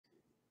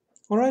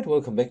Alright,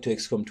 welcome back to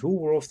XCOM2,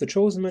 War of the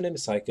Chosen. My name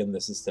is Syken,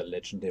 this is the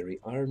Legendary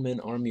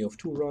Ironman Army of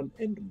 2 run,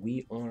 and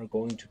we are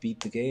going to beat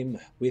the game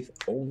with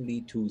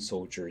only 2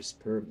 soldiers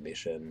per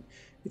mission.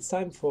 It's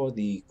time for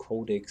the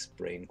Codex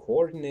Brain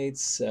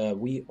Coordinates.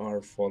 We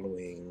are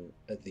following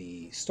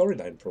the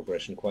storyline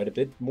progression quite a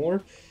bit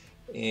more,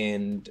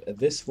 and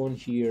this one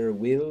here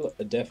will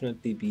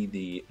definitely be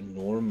the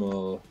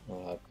normal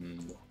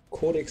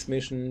Codex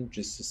mission,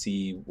 just to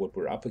see what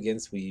we're up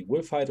against. We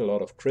will fight a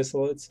lot of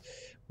chrysalids.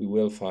 We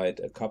will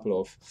fight a couple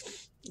of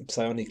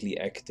psionically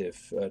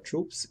active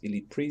troops,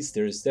 elite priests.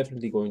 There is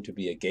definitely going to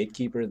be a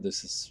gatekeeper.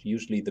 This is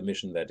usually the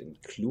mission that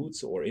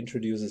includes or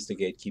introduces the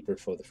gatekeeper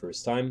for the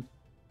first time.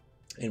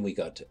 And we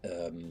got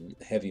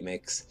heavy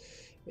mechs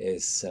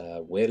as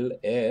well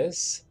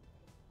as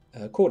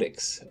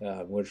Codex.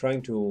 We're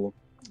trying to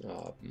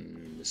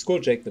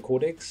skulljack the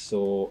Codex,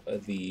 so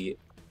the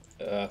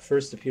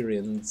first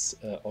appearance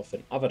of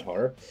an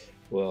avatar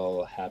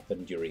will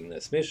happen during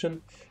this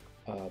mission.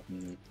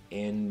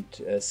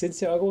 Since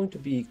there are going to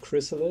be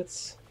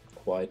chrysalids,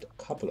 quite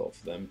a couple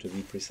of them to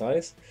be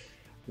precise,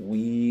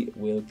 we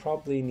will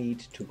probably need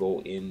to go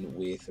in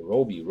with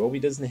Roby. Roby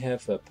doesn't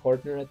have a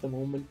partner at the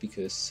moment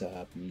because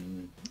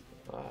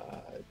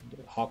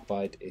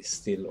Hawkbite is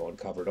still on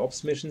covered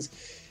ops missions.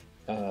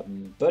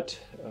 But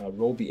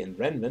Roby and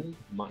Renman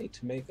might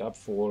make up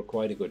for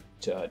quite a good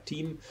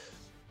team.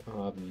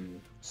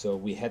 So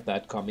we had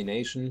that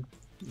combination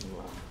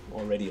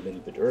already a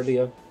little bit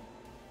earlier,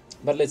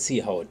 but let's see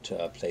how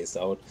it plays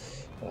out.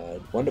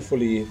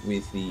 Wonderfully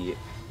with the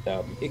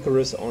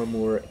Icarus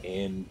armor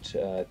and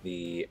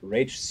the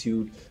Rage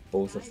suit,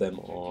 both of them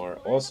are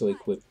also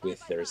equipped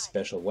with their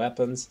special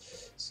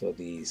weapons, so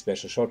the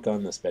special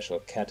shotgun, the special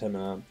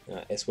katana,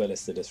 as well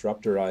as the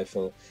disruptor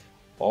rifle.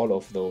 All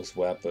of those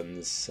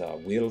weapons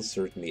will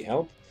certainly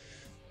help.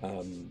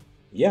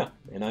 Yeah,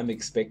 and I'm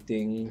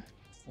expecting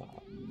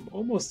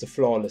almost a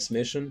flawless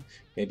mission,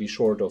 maybe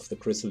short of the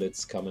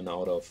chrysalids coming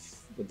out of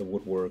the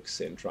woodworks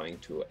and trying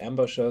to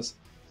ambush us.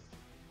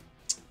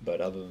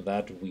 But other than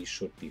that, we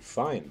should be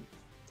fine.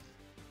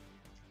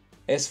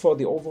 As for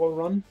the overall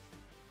run,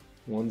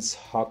 once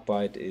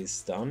Hawkbite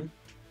is done,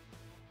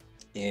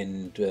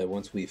 and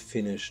once we've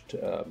finished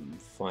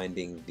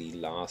finding the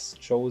last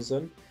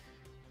chosen,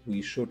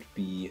 we should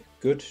be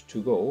good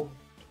to go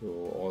to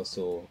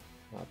also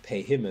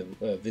pay him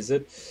a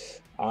visit.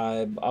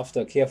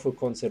 After careful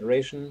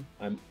consideration,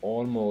 I'm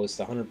almost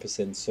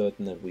 100%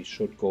 certain that we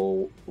should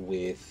go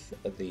with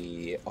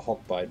the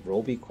Hawkbite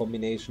Roby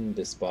combination,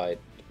 despite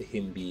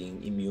him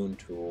being immune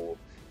to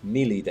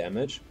melee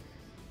damage,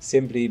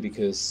 simply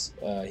because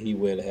he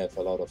will have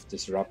a lot of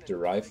disruptor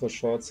rifle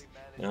shots,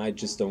 and I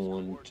just don't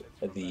want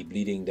the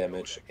bleeding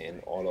damage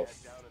and all of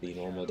the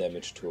normal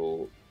damage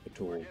to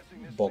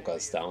bog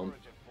us down.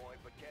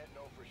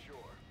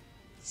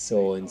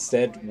 So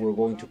instead, we're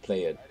going to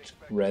play it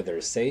rather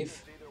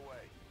safe.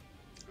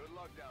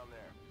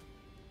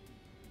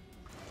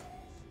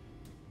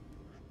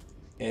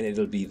 And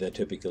it'll be the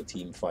typical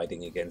team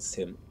fighting against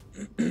him.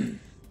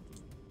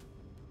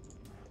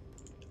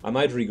 I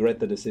might regret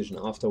the decision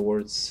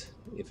afterwards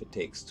if it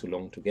takes too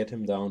long to get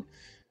him down,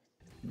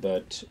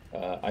 but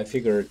I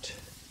figured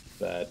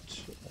that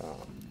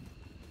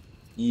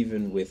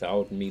even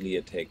without melee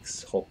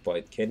attacks,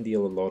 Hawkbite can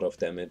deal a lot of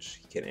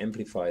damage, he can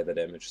amplify the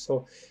damage,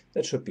 so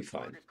that should be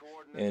fine.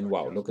 And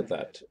wow, look at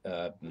that.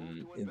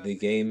 The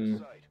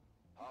game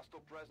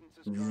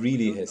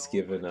really has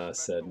given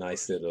us a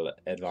nice little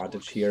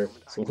advantage here.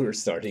 So we're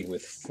starting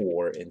with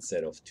 4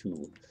 instead of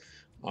 2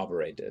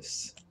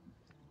 operatives.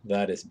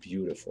 That is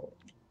beautiful.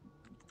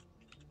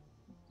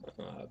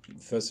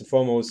 First and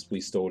foremost, we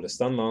stole a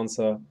stun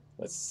lancer.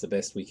 That's the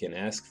best we can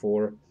ask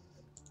for.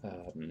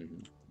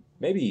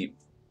 Maybe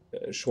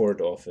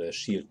short of a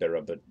shield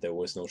bearer, but there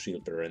was no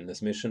shield bearer in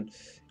this mission.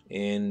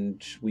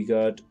 And we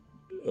got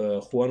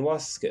Juan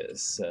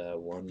Vasquez,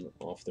 one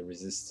of the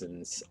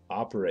resistance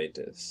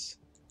operatives.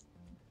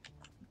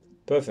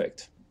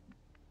 Perfect.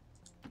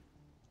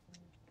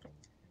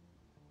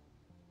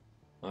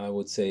 I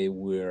would say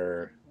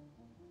we're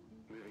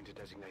moving to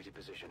designated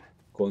position.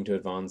 Going to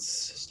advance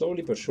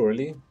slowly but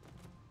surely.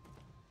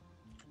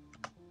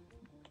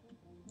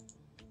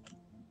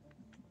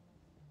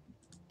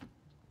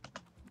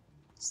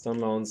 Stun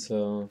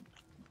Lancer.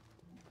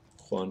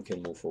 Juan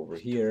can move over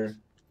here.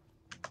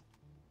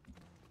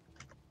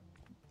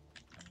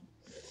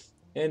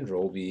 And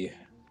Roby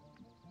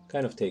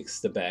kind of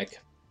takes the back.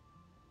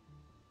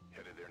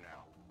 Headed there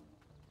now.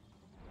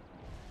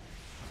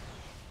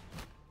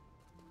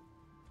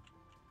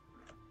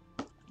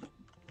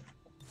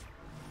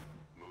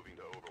 Moving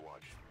to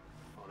Overwatch.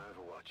 On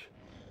Overwatch.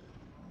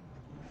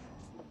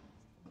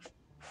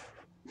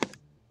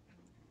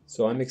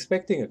 So I'm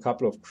expecting a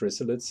couple of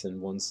chrysalids, and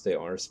once they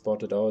are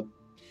spotted out,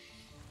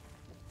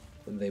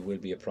 then they will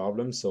be a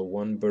problem. So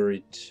one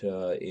buried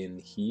in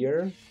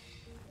here.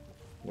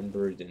 One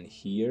bird in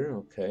here,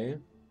 okay.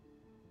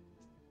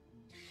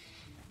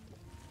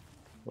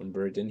 One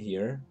bird in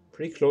here.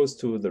 Pretty close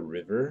to the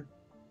river.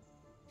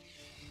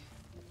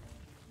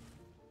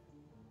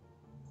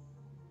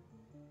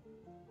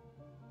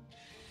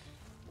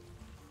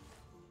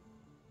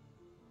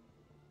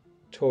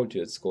 Told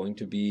you it's going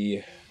to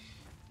be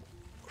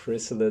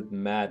chrysalid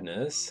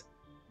madness.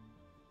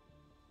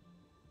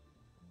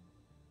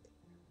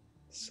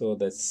 So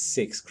that's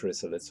 6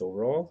 chrysalids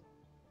overall.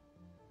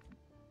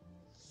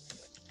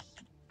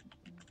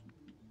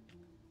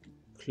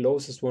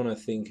 Closest one I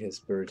think has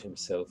buried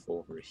himself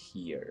over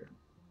here.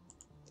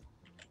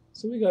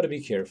 So we gotta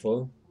be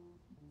careful.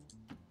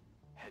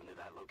 Heading to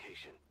that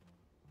location.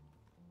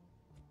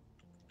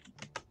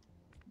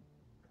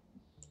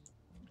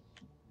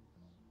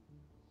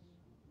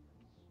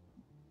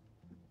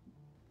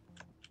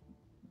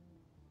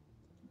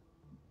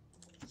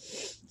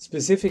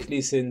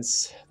 Specifically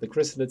since the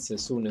chrysalids,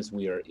 as soon as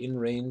we are in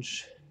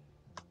range,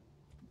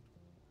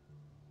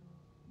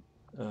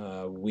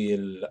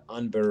 will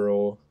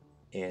unburrow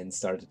and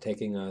start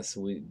attacking us.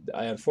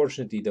 I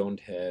unfortunately don't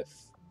have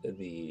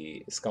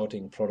the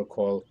scouting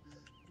protocol.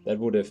 That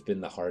would have been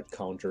the hard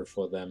counter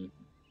for them.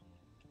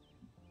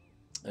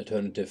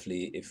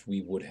 Alternatively, if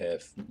we would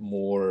have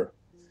more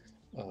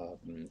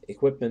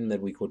equipment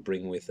that we could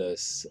bring with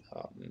us,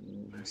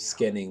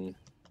 scanning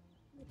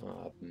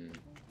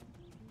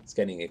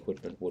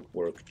equipment would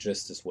work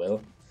just as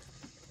well.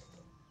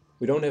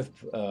 We don't have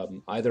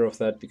either of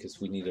that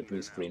because we needed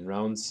blue screen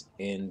rounds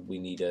and we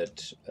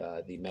needed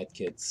the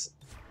medkits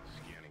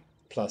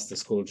plus the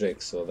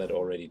skulljack, so that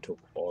already took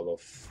all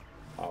of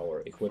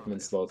our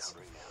equipment slots.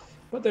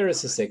 But there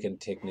is a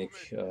second technique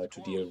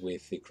to deal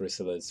with the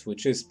chrysalids,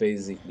 which is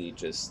basically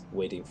just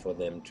waiting for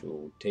them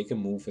to take a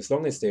move. As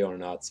long as they are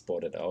not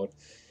spotted out,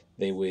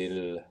 they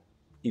will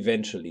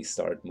eventually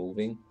start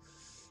moving.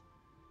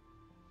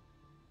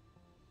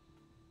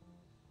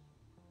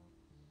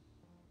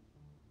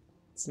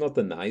 It's not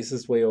the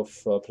nicest way of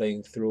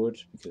playing through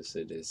it, because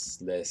it is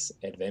less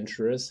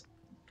adventurous,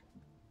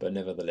 but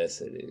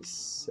nevertheless it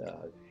is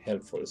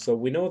helpful. So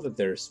we know that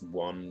there's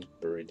one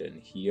buried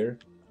in here,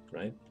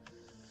 right?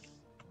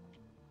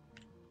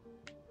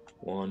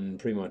 One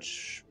pretty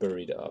much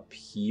buried up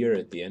here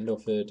at the end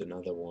of it,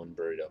 another one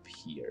buried up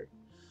here.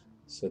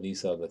 So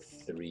these are the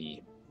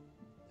 3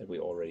 that we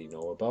already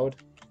know about.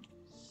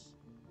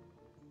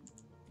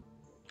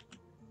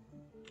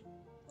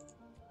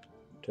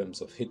 In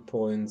terms of hit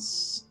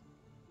points,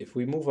 if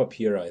we move up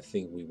here, I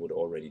think we would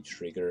already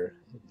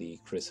trigger the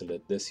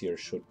chrysalid. This here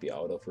should be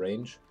out of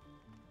range.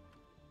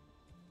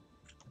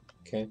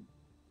 Okay.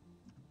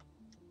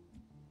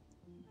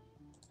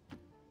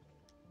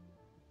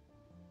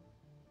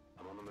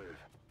 I'm on the move.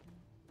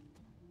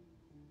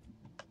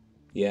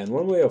 Yeah, and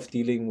one way of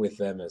dealing with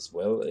them as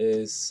well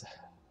is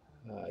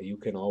you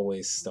can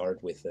always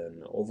start with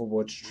an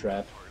Overwatch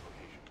trap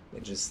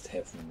and just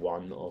have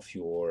one of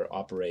your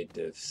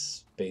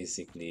operatives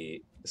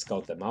basically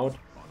scout them out.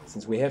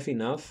 Since we have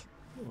enough,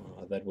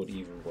 that would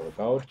even work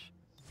out.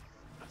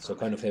 So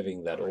kind of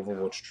having that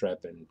Overwatch trap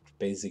and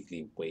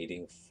basically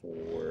waiting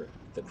for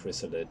the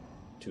chrysalid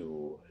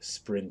to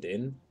sprint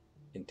in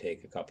and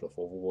take a couple of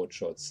Overwatch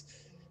shots,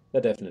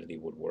 that definitely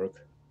would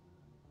work.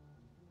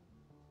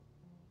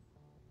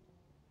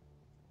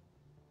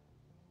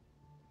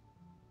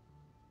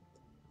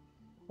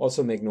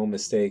 Also, make no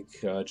mistake,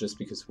 just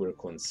because we're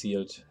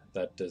concealed,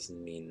 that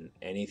doesn't mean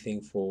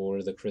anything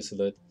for the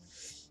chrysalid.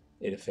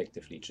 It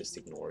effectively just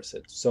ignores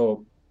it.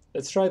 So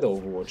let's try the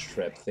Overwatch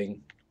trap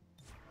thing,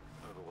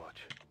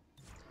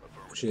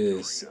 which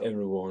is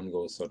everyone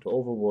goes onto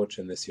Overwatch,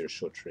 and this here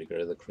should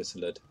trigger the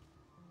chrysalid.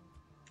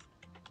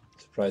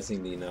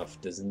 Surprisingly enough,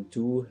 doesn't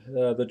do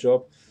the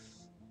job.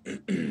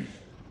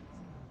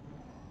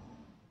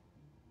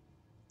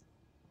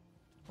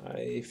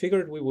 I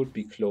figured we would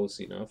be close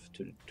enough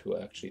to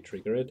actually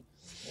trigger it.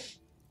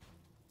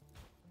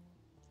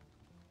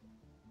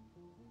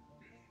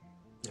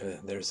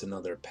 There's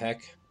another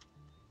pack.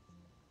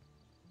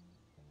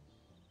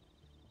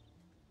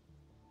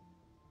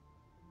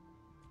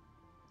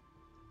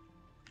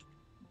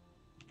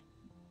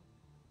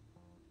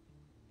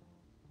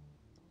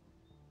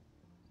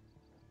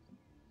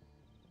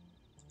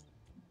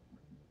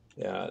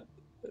 Yeah,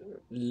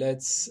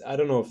 I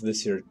don't know if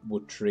this here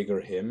would trigger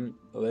him.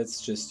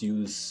 Let's just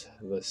use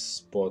the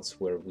spots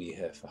where we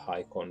have a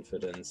high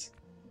confidence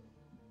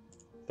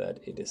that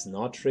it is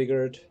not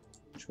triggered,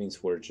 which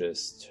means we're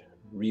just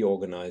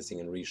reorganizing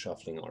and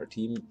reshuffling our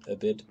team a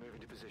bit.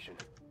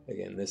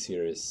 Again, this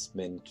here is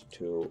meant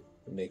to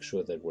make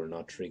sure that we're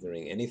not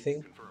triggering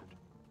anything.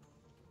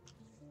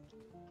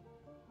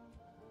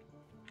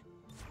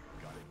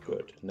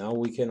 Good. Now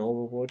we can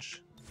Overwatch.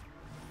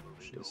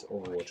 Which is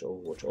Overwatch,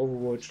 Overwatch,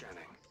 Overwatch.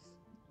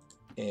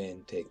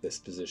 And take this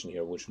position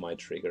here, which might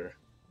trigger.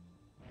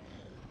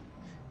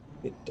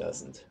 It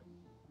doesn't.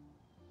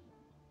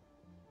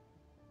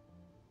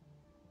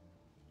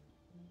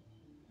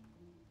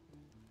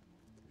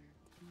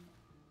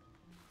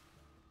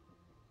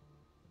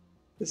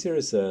 This here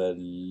is a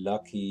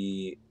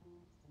lucky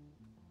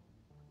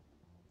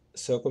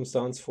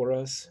circumstance for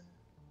us.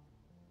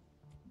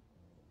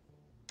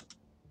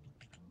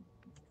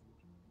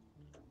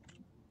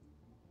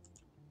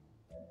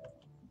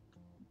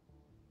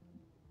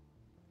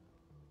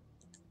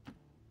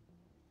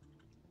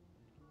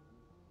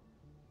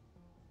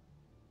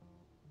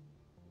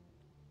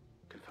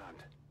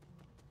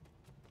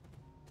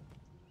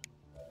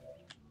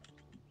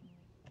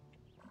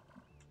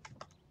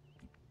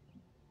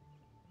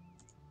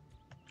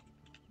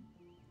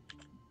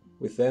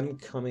 With them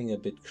coming a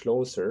bit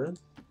closer,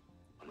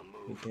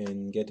 we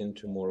can get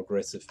into more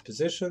aggressive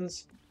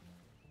positions,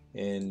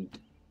 and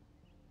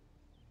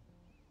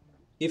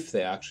if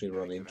they actually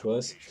run into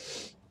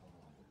us,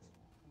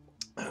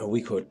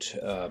 we could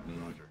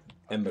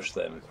ambush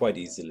them quite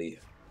easily.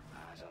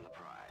 Eyes on the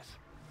prize.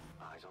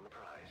 Eyes on the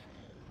prize.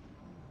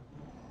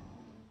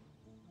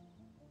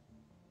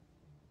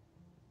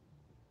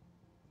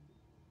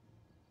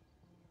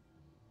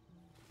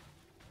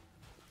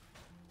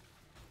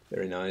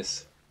 Very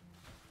nice.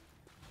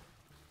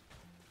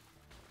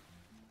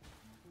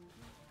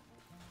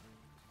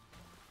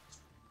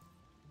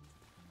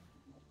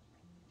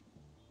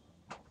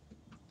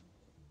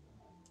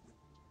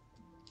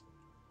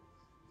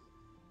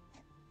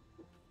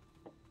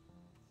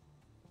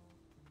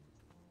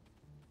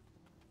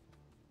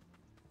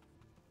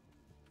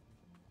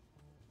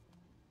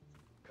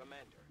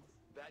 Commander,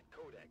 that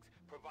codex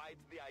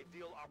provides the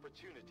ideal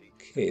opportunity.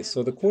 Okay,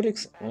 so the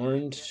codex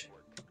aren't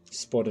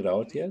spotted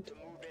out yet,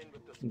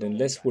 and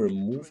unless we're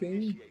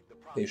moving,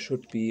 they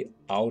should be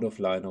out of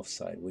line of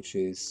sight, which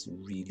is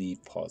really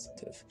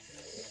positive.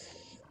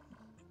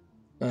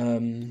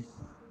 I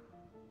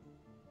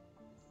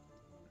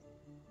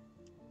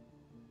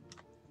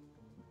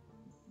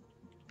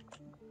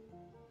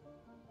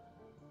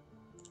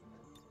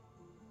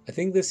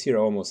think this here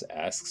almost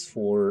asks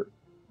for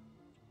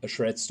a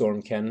shred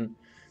storm cannon,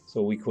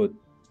 so we could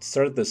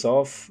start this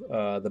off.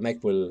 The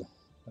mech will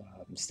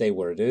stay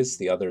where it is,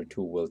 the other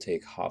two will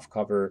take half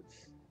cover,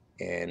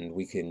 and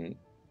we can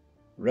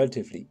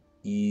relatively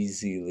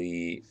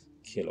easily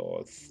kill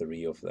all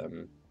three of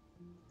them.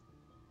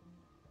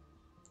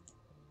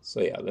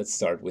 So yeah, let's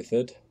start with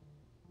it.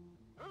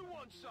 Who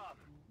wants some?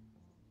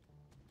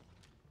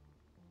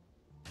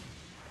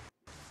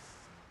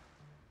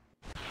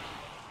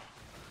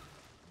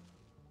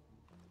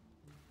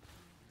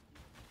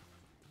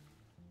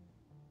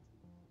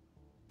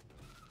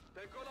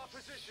 They've got our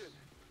position.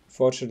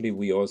 Fortunately,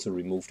 we also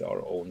removed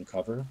our own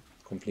cover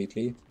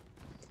completely.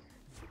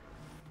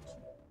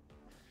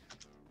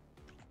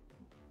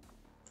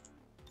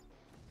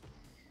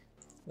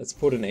 Let's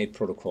put an 8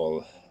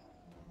 protocol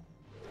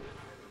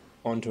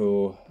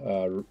onto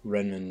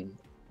Renan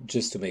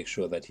just to make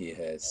sure that he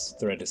has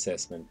threat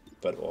assessment,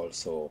 but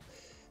also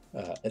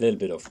a little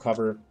bit of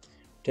cover.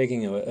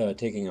 Taking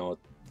out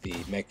the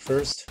mech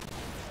first.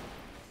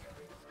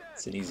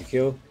 It's an easy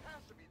kill.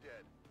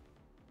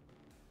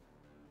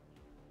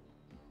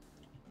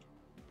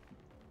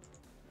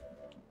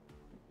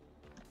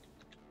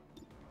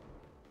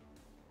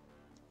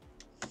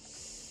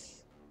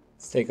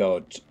 Let's take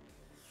out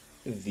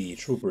the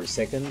trooper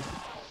second.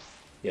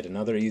 Yet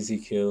another easy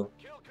kill.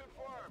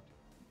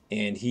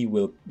 And he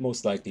will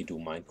most likely do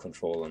mind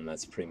control, and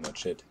that's pretty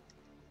much it.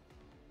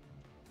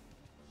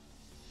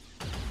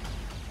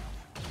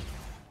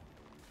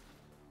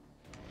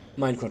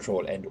 Mind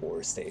control and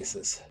or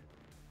stasis.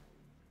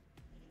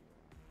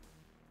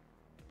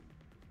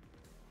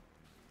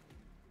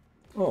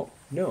 Oh,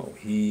 no,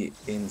 he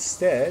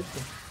instead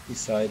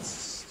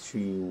decides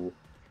to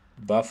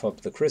buff up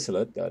the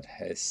chrysalid that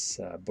has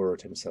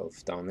burrowed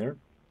himself down there.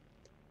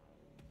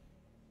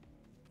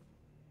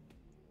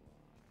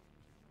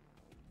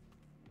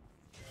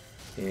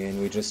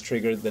 And we just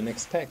triggered the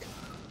next pack.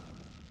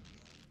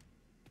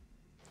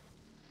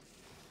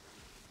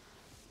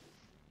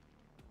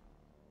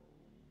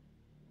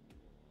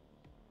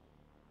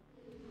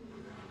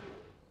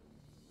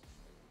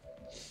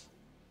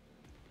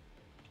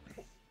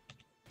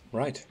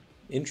 Right,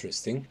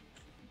 interesting.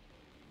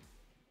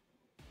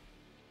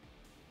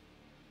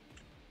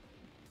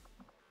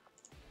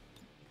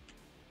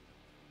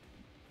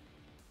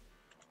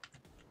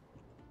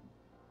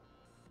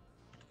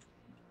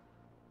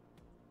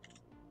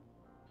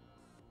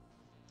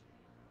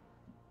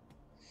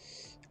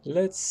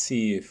 Let's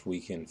see if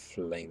we can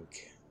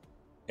flank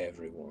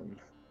everyone.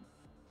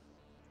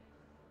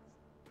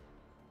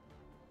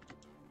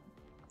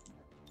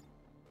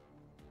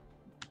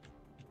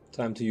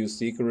 Time to use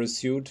the Icarus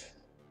suit,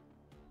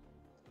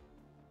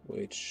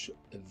 which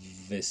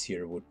this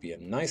here would be a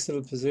nice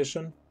little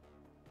position.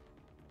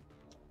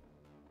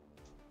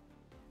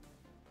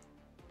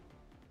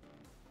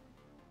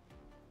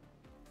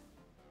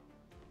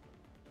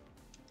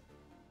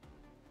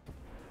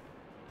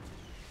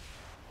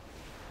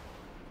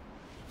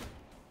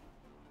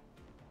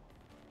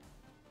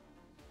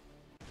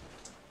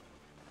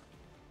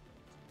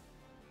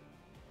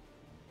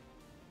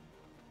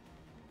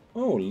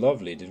 Oh,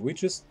 lovely. Did we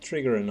just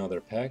trigger another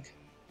pack?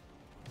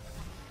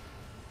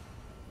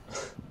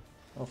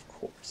 Of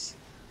course.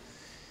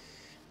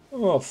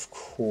 Of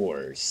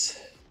course.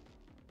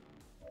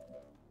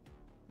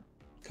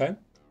 Okay.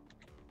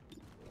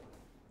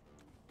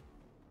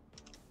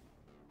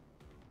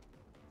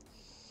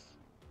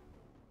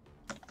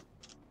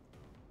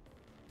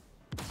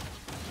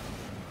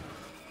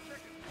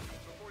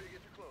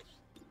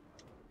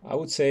 I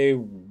would say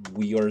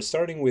we are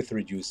starting with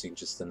reducing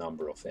just the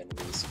number of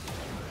enemies.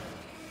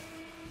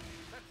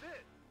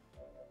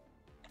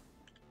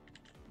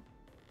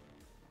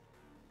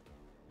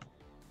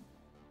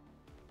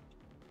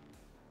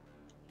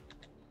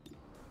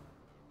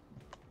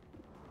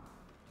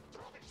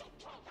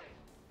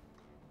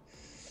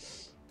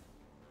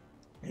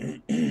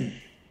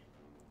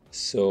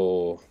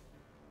 So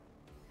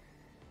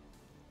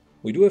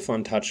we do have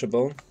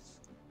untouchable.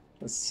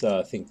 Let's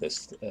think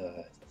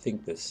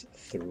this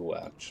through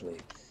actually.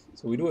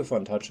 So we do have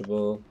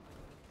untouchable.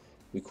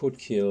 We could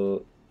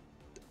kill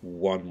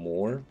one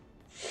more,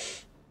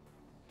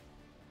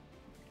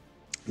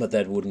 but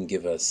that wouldn't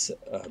give us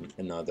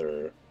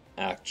another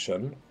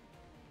action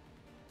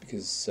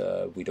because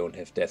we don't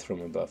have death from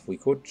above. We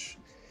could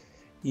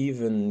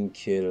even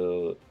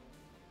kill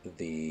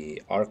the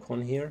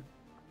Archon here.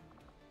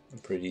 I'm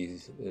pretty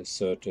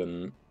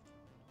certain.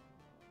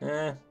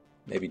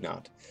 Maybe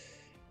not.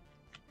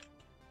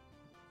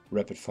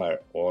 Rapid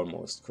fire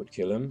almost could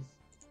kill him.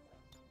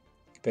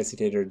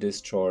 Capacitator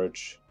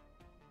discharge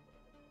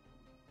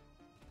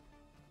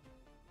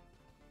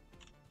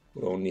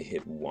would only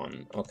hit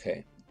one.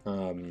 Okay.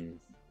 We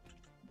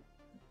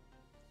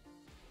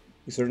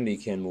certainly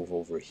can move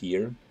over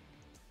here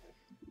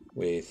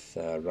with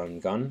run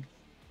gun.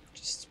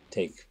 Just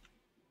take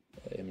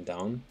him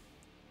down.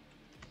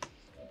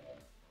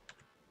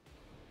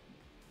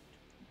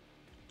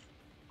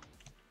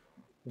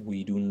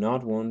 We do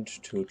not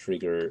want to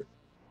trigger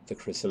the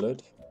chrysalid.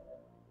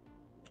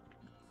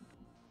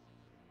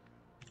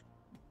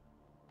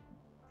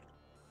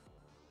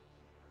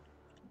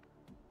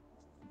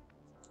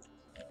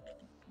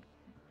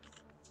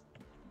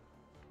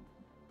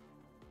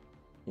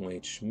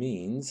 Which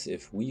means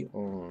if we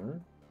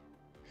are...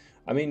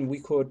 I mean, we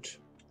could...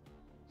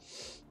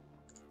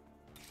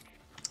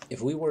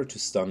 If we were to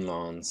stun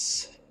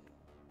lance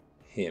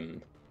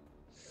him,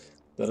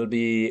 that'll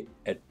be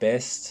at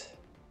best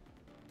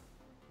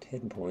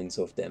 10 points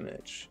of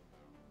damage.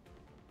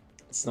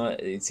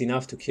 It's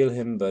enough to kill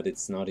him, but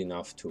it's not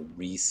enough to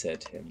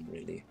reset him,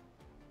 really.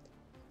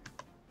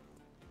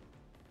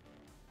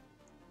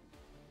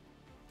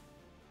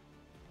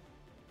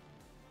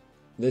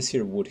 This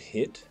here would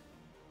hit,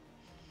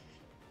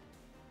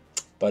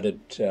 but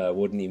it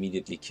wouldn't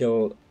immediately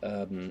kill,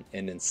 and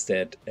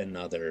instead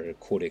another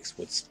codex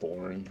would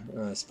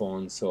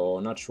spawn, so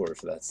not sure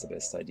if that's the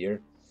best idea.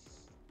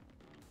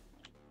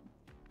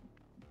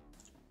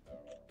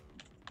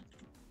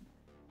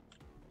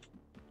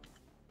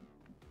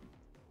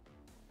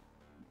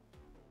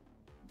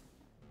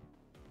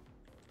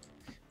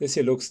 This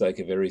here looks like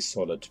a very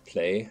solid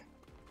play.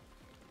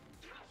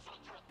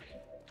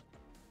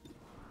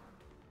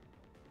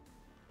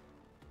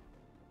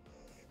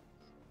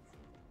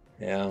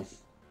 Yeah,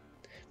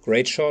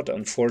 great shot,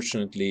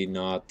 unfortunately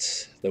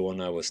not the one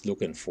I was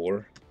looking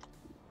for.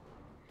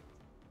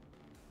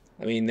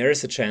 I mean,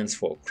 there's a chance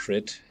for a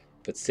crit,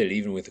 but still,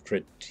 even with a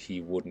crit,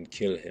 he wouldn't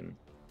kill him.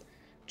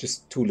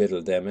 Just too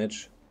little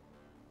damage.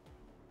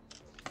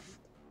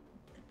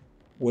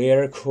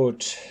 Where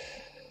could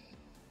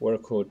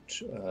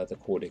the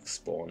codex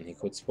spawn? He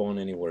could spawn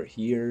anywhere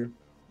here,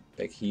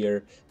 back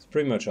here. It's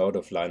pretty much out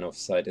of line of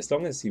sight, as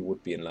long as he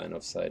would be in line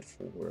of sight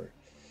for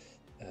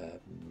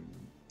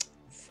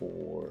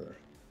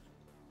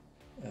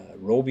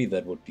Roby.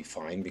 That would be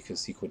fine,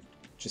 because he could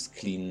just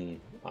clean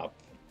up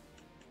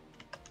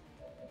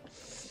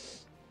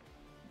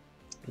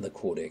the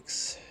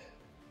codex,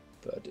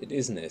 but it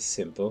isn't as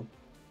simple.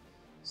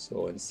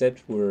 So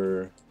instead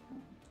we're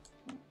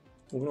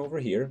moving over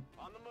here.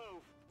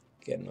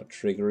 Again, not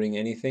triggering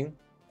anything.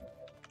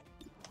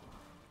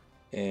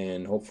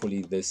 And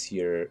hopefully this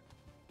here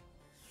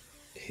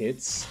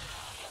hits.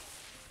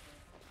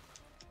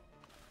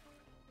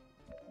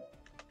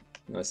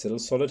 Nice little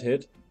solid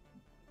hit.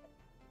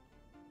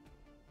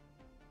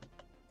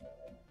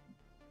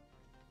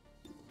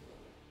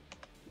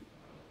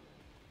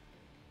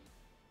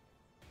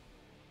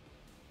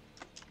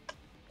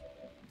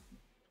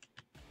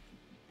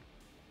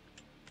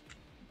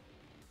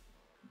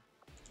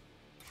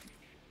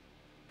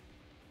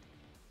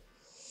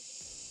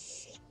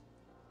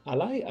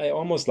 I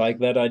almost like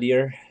that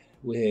idea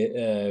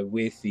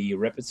with the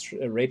rapid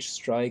rage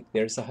strike.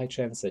 There's a high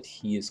chance that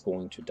he is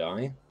going to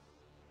die.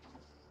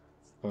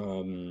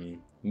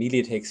 Melee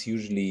attacks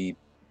usually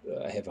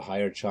have a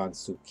higher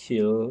chance to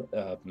kill,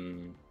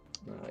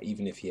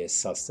 even if he has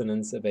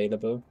sustenance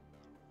available.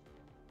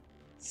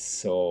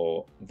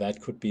 So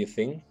that could be a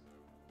thing.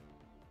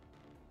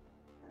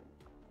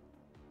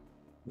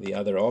 The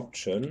other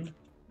option,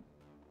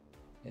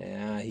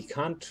 he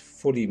can't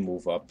fully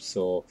move up,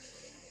 so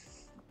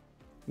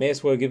may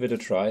as well give it a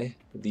try.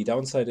 The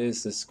downside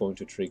is this is going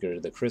to trigger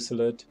the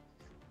chrysalid,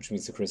 which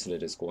means the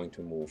chrysalid is going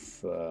to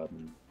move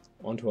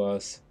onto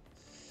us.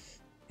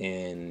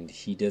 And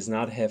he does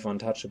not have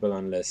untouchable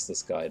unless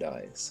this guy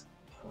dies.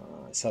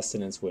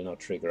 Sustenance will not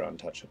trigger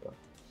untouchable.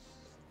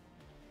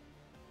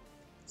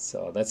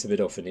 So that's a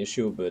bit of an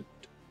issue, but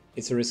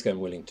it's a risk I'm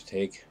willing to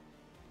take.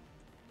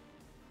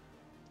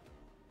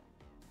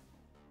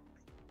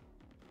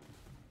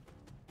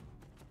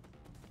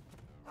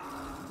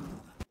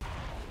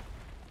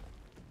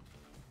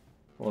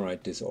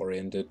 Alright,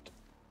 disoriented.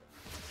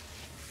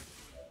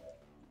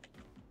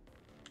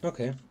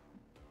 Okay,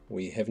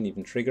 we haven't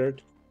even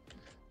triggered.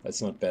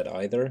 That's not bad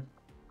either.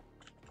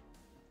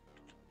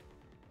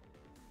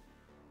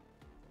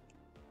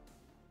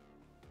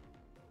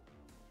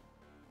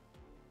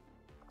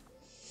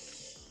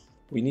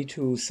 We need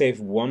to save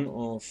one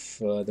of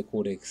the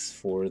codex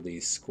for the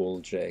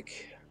Skulljack.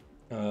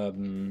 How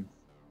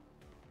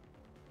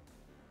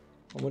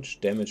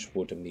much damage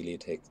would a melee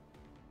attack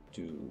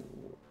do?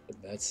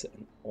 That's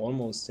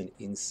almost an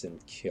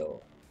instant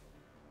kill.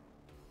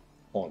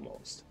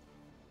 Almost.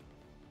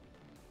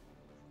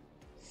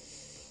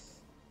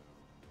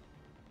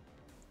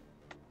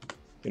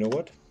 You know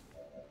what?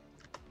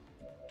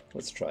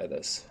 Let's try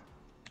this.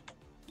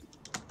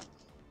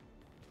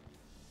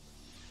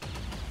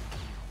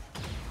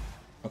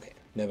 Okay,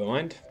 never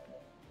mind.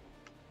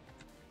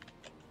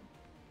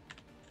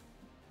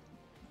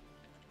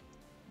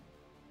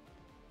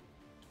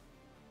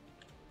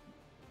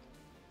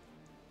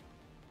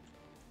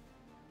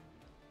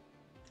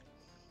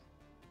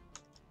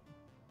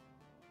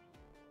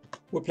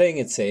 We're playing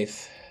it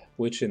safe,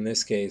 which in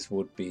this case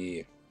would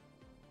be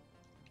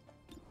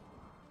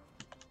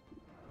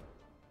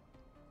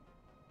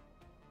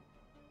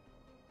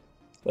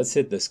let's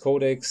hit this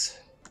codex.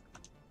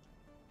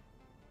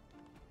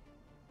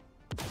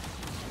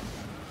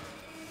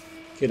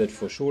 Kill it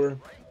for sure.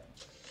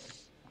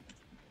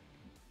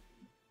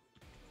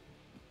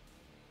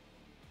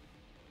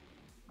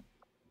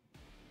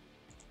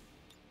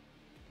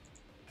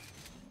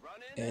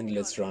 And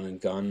let's run and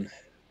gun.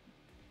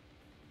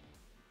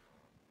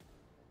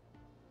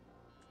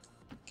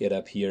 Get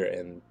up here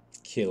and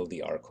kill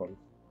the Archon.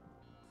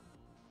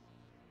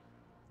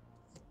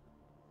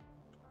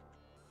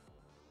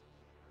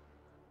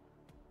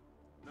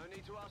 No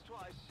need to ask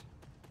twice.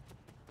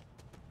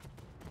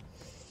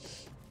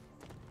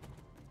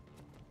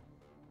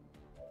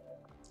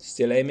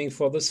 Still aiming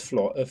for this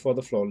for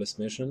the flawless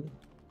mission.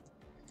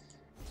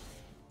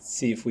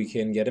 See if we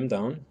can get him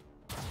down.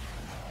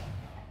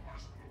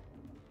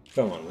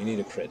 Come on, we need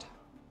a crit.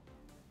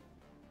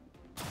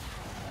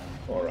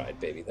 Alright,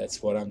 baby,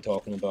 that's what I'm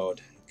talking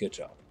about. Good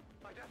job.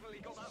 I definitely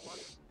got that one.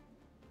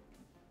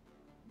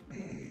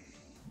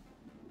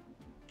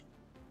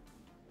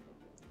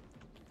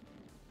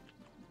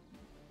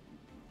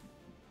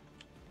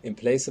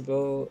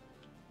 Implaceable,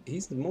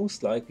 he's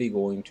most likely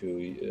going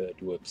to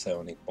do a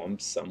psionic bomb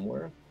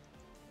somewhere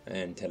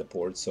and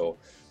teleport, so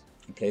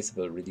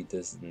Implaceable really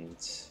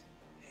doesn't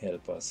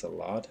help us a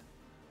lot.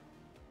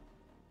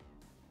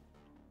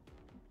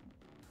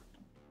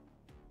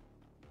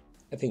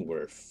 I think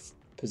we're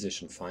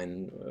positioned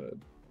fine.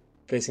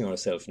 Placing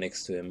ourselves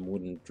next to him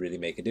wouldn't really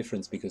make a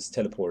difference because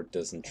teleport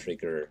doesn't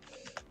trigger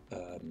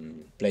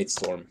Blade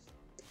Storm.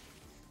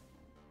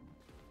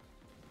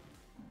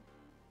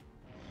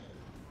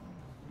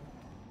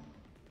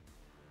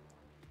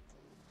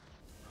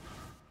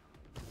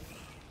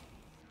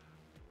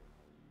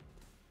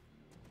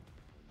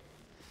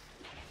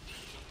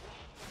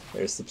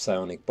 There's the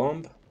psionic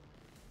bomb.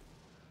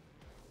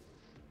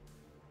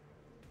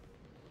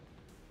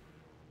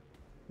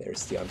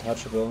 There's the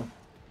untouchable.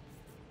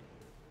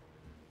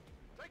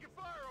 Taking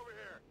fire over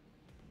here.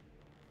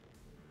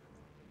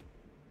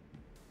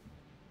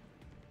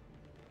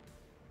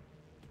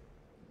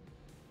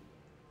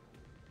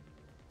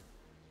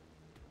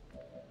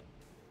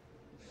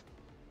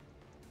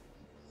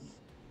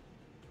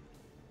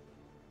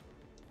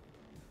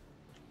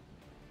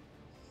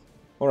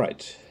 All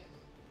right.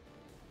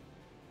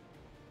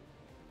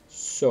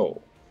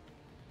 So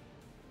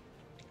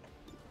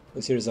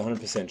this here is a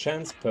 100%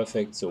 chance.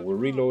 Perfect. So we're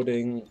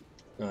reloading,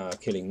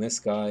 killing this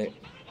guy.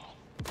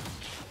 Oh,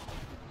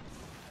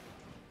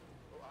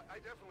 I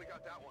definitely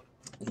got that one.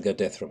 We got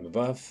death from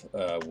above,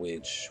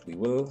 which we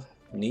will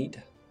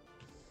need.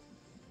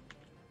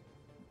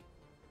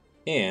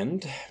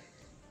 And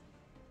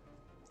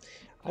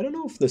I don't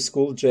know if the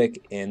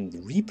Skulljack and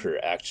Reaper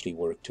actually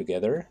work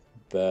together,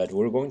 but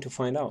we're going to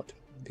find out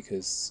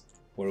because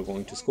we're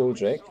going to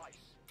Skulljack.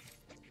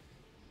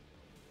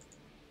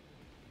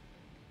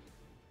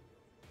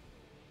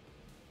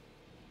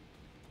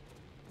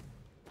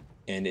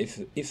 And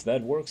if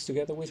that works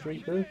together with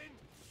Reaper,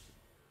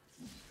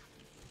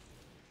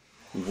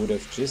 we would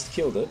have just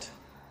killed it.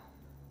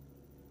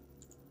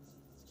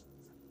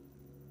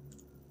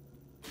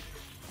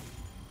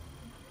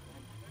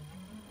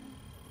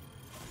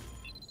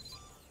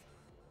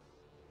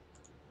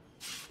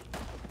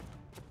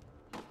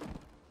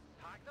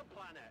 Hack the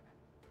planet.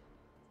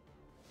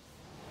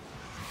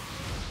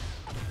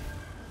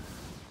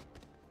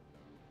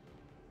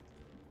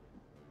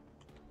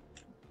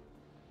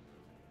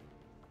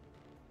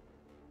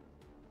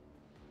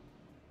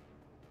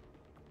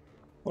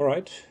 All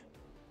right.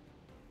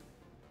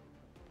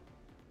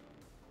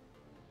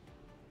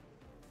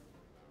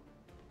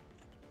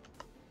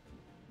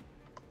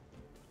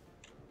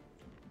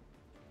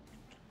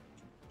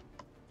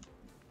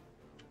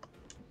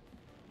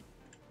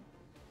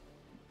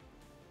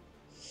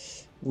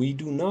 We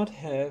do not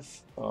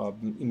have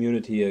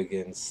immunity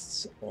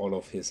against all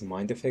of his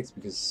mind effects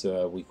because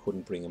we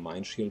couldn't bring a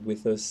mind shield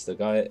with us. The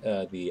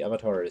guy, the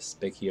avatar is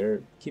back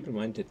here. Keep in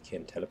mind it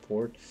can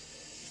teleport.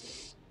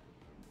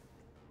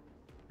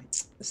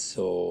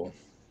 So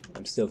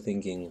I'm still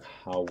thinking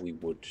how we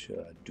would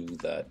do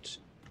that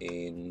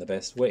in the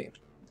best way.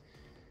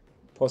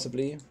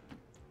 Possibly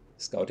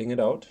Scouting it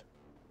out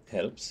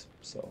helps,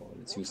 so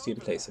let's use the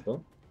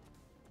implaceable.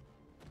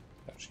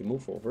 Actually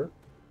move over.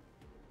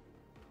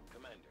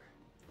 Commander,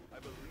 I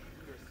believe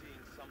we are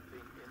seeing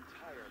something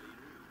entirely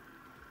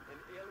new. An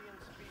alien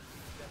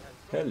species that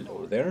has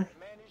Hello there.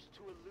 managed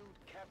to elude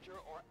capture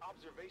or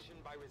observation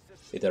by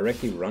resistance. It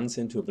directly runs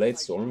into a blade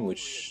storm,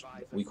 which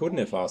we couldn't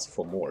have asked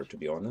for more, to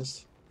be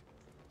honest.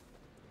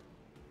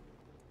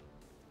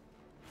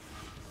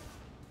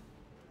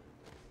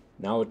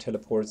 Now it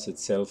teleports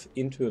itself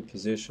into a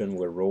position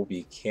where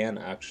Roby can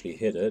actually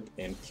hit it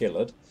and kill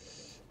it.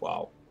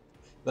 Wow.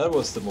 That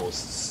was the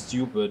most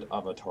stupid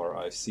avatar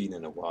I've seen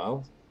in a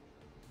while.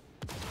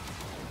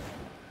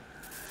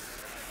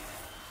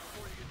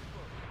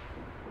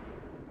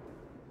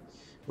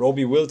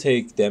 Roby will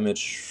take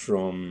damage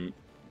from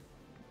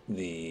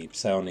the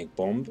psionic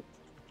bomb.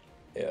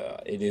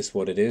 It is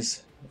what it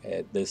is.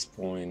 At this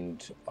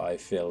point I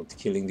felt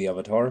killing the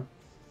avatar.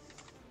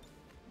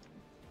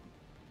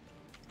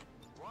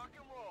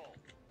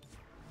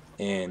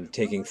 And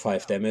taking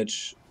 5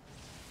 damage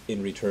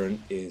in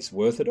return is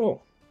worth it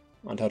all.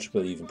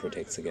 Untouchable even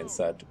protects against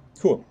that.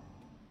 Cool.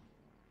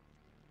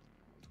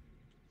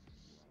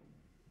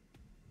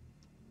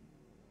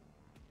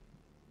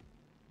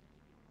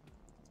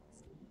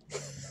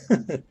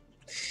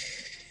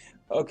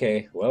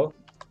 Okay, well,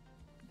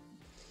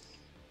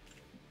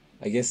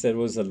 I guess that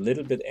was a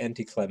little bit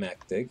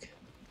anticlimactic.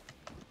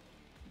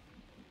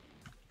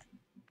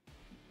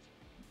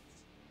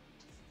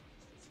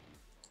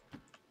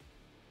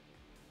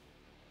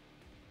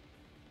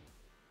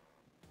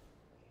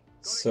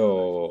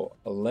 So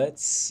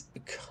let's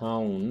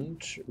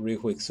count real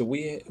quick. So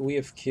we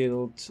have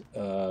killed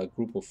a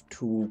group of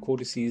 2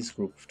 codices,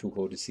 group of 2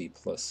 codices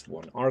plus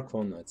 1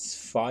 Archon, that's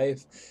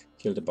 5.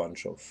 Killed a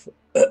bunch of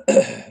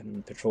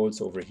patrols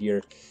over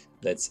here,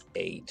 that's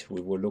 8. We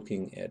were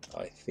looking at,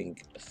 I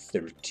think,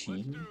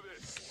 13.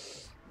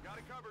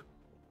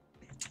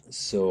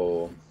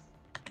 So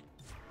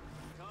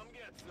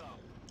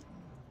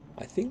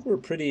I think we're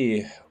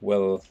pretty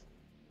well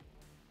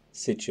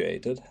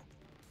situated.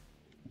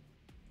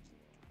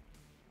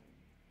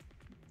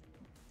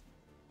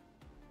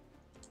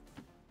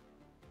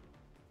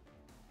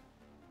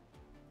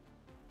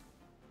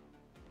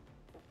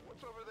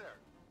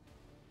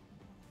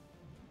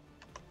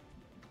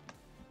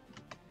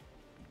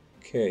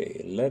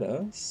 Okay, let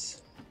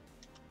us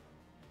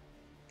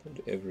put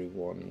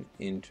everyone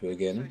into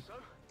again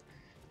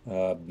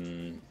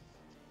an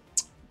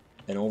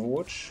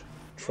Overwatch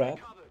trap,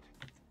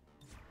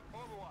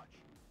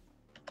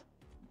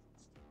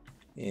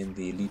 and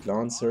the Elite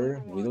Lancer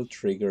will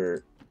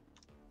trigger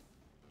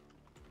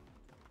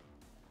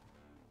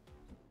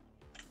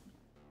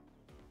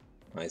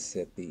I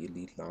said the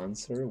Elite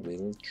Lancer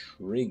will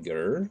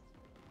trigger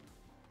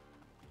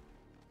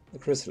the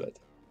Chrysalid.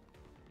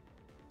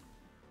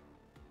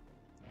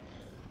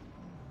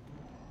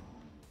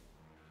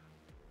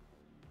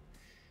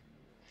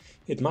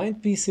 It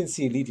might be, since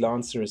the Elite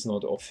Lancer is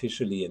not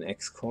officially an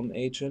XCOM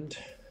agent,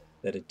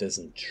 that it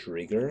doesn't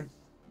trigger.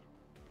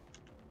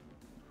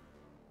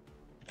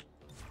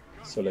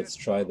 So let's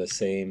try the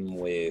same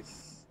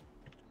with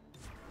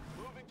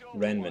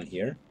Renman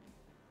here.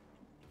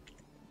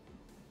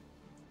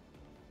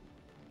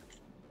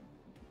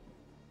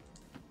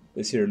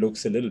 This here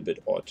looks a little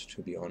bit odd,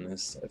 to be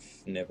honest.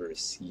 I've never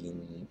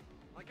seen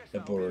a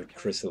borrowed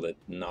Chrysalid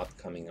not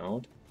coming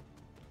out.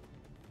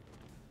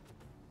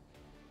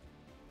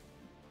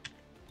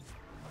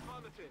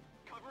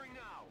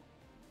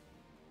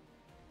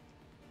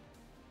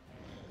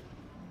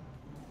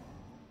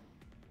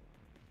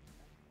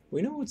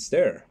 We know it's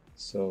there,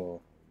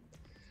 so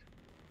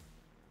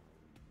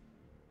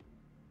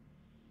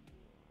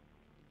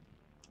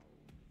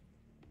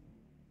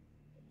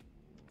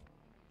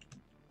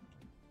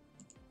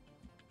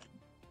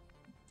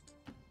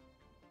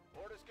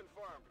Orders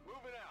confirmed.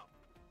 Moving out.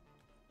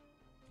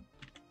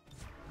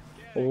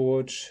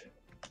 Overwatch,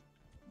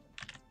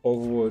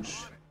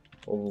 Overwatch,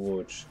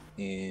 Overwatch,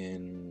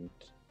 and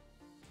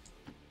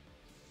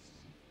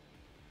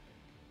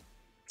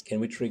can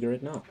we trigger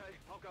it now? Okay,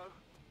 I'll go.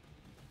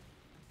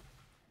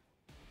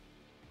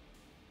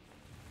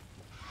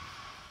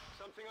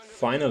 Something under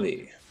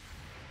Finally.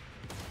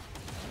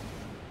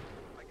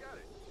 I got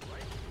it.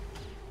 Right?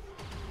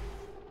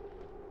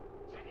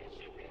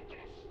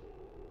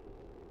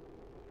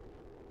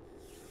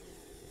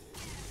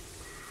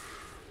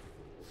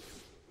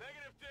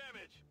 Negative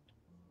damage.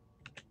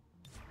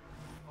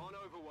 On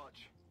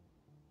Overwatch.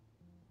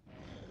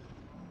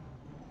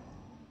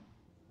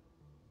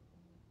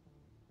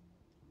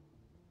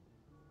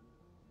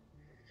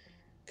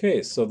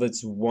 Okay, so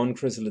that's 1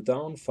 Chrysalid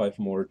down, 5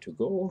 more to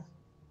go.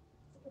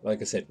 Like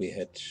I said, we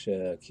had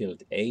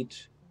killed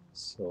 8,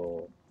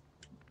 so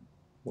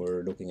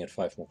we're looking at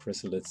 5 more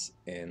Chrysalids,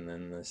 and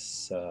then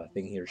this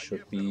thing here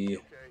should be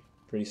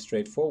pretty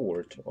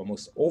straightforward,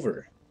 almost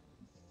over.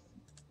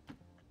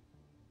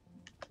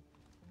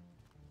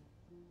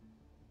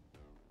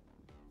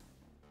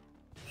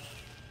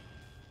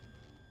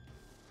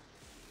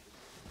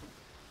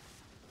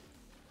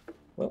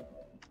 Well,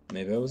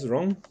 maybe I was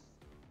wrong.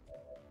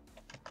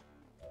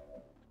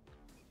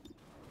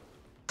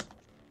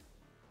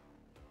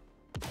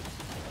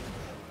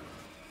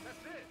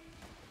 That's it.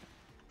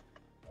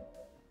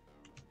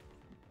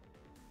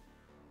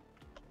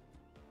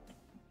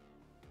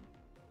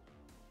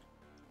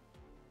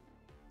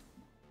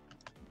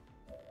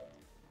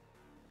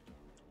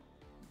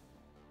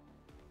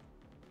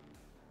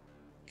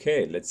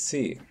 Okay, let's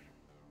see.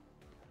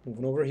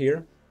 Moving over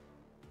here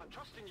I'm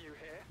trusting you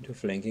here. into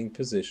flanking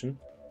position.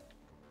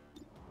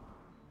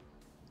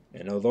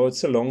 And although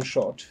it's a long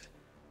shot,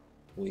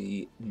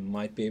 we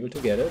might be able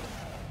to get it.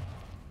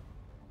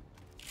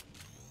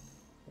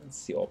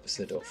 That's the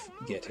opposite of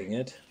getting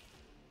it.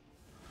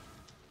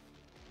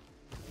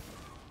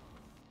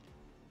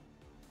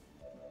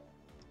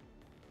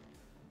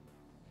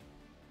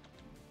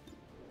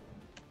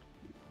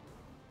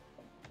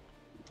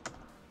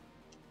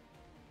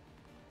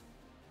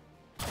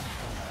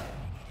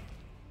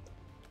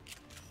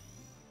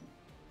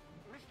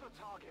 Missed the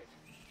target.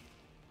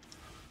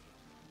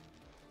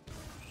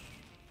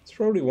 It's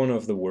probably one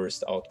of the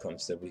worst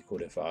outcomes that we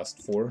could have asked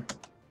for.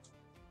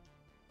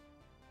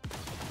 I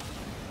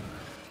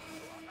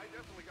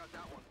definitely got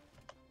that one.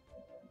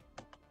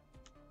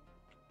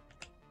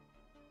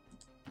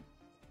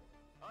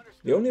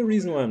 Understood. The only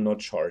reason why I'm not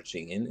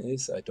charging in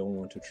is I don't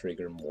want to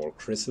trigger more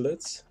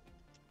chrysalids.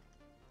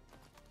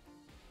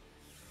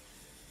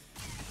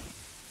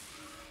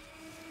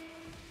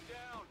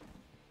 Down.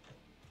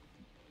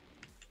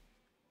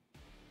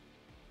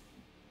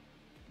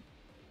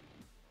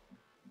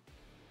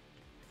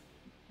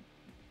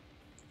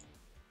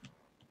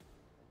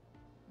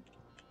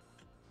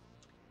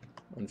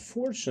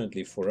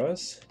 Unfortunately for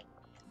us,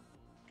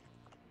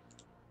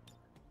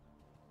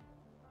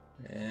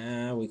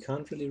 we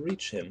can't really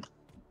reach him.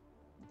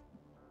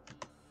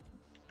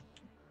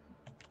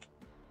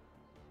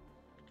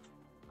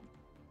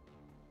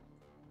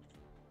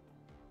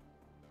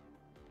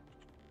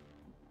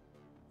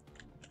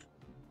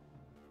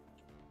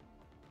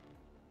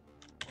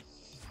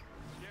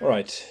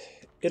 Alright,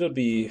 it'll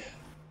be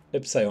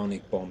a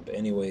psionic bomb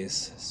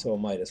anyways, so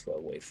might as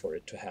well wait for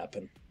it to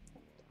happen.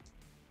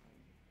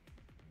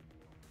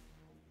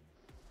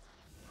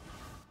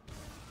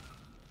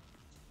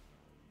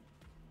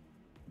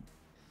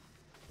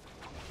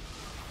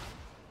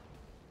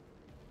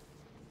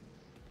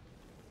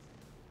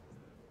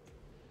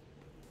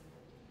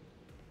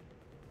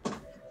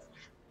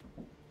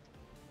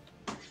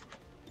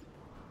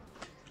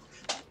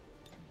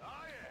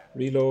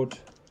 Reload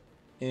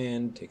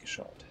and take a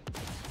shot.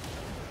 Dead.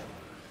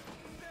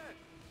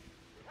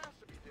 It has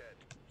to be dead.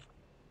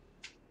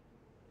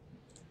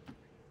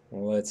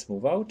 Let's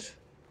move out.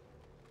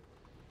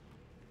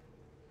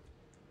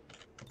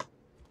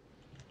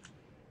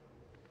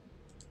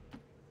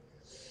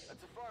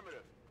 That's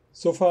affirmative.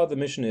 So far the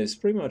mission is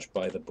pretty much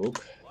by the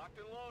book, Locked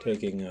and loaded.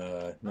 taking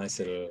a nice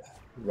little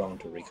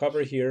round to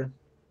recover here.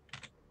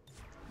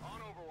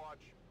 On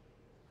Overwatch.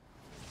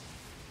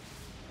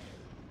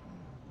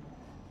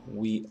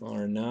 We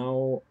are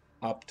now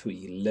up to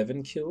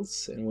 11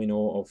 kills, and we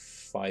know of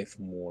 5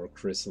 more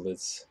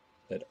chrysalids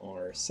that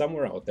are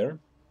somewhere out there.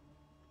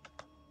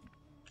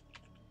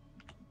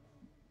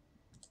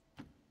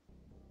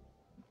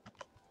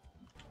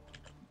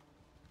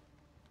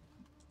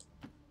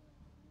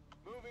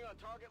 Moving on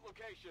target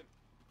location.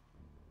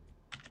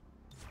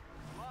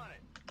 I'm on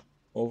it.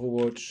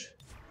 Overwatch,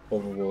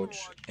 Overwatch,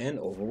 and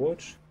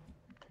Overwatch.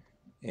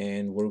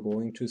 And we're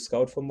going to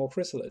scout for more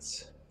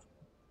chrysalids.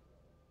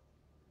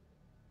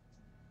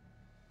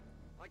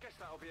 I guess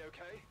that'll be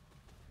okay.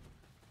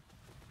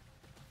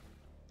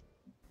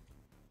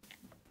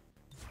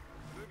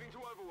 Moving to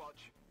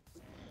Overwatch.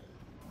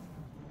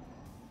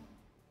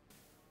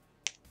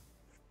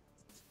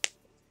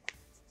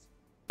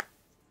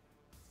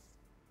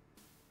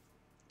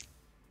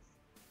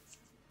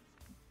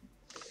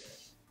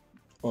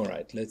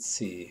 Alright, let's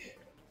see.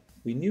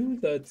 We knew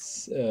that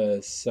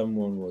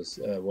someone was,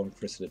 one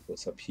chrysalid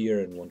was up here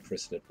and one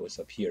chrysalid was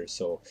up here,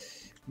 so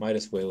might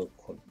as well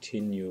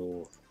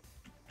continue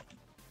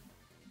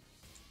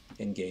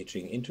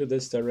engaging into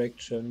this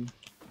direction.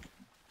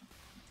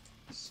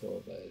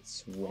 So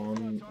that's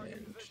 1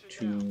 and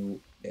 2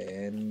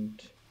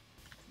 and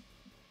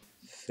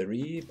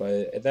 3.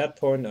 But at that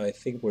point I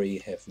think we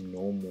have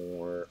no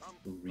more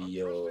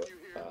real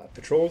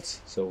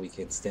patrols, so we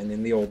can stand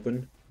in the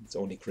open. It's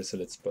only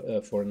chrysalids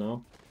for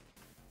now.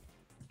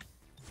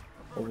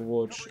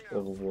 Overwatch,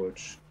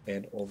 Overwatch,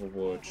 and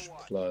Overwatch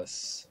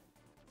plus.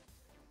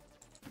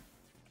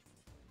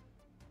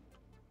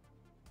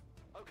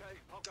 Okay,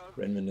 I'll go.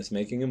 Renman is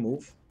making a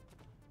move.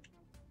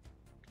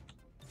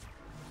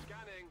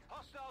 Scanning.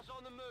 Hostiles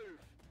on the move.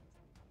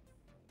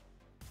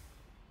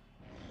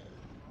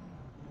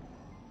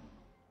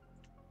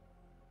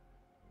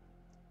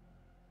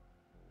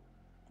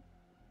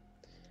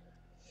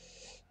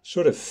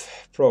 Should have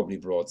probably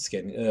bought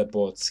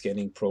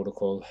scanning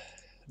protocol.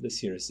 This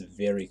here is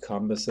very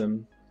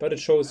cumbersome, but it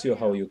shows you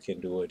how you can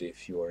do it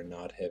if you are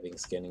not having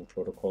scanning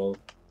protocol.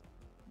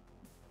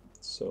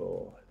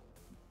 So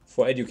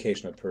for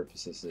educational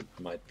purposes, it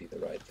might be the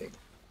right thing.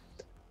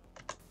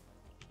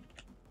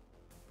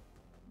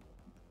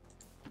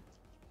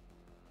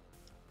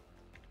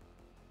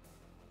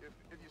 If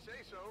you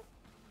say so.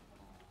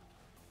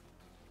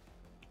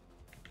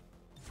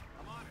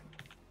 I'm on it.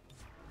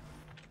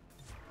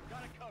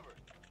 Got it covered.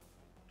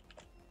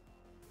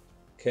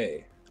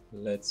 Okay,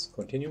 let's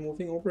continue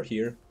moving over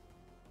here.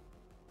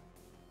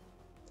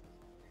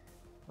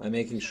 I'm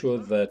making sure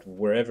that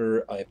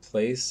wherever I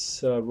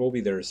place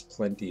Roby, there's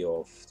plenty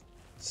of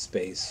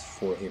space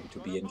for him to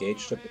be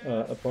engaged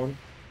upon.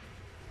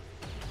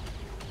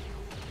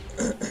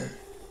 Yeah,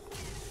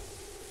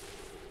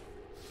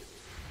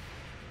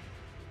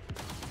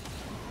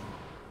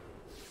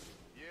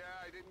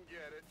 I didn't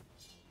get it.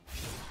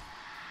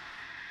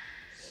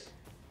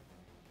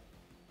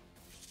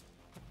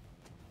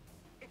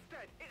 It's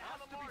dead. It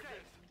has to be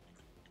dead.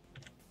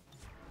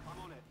 I'm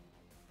on it.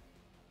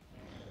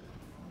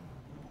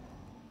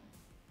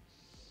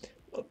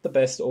 Not the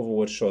best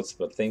Overwatch shots,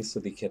 but thanks to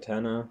the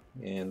katana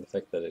and the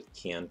fact that it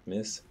can't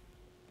miss,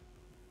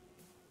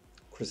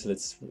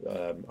 chrysalids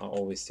are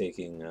always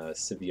taking a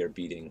severe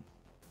beating.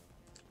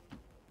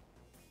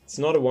 It's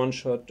not a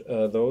one-shot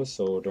though,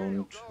 so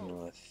don't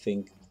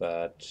think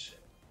that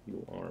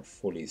you are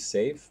fully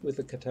safe with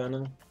the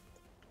katana.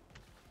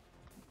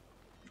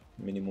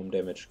 Minimum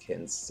damage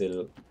can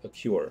still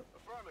occur.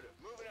 Affirmative.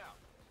 Moving out.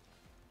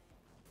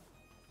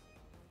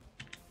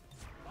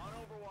 On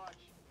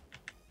Overwatch.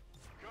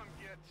 Come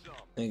get some.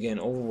 Again,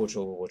 Overwatch,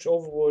 Overwatch,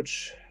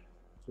 Overwatch.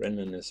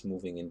 Renman is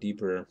moving in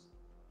deeper in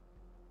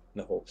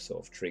the hopes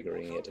of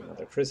triggering yet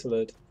another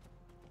chrysalid.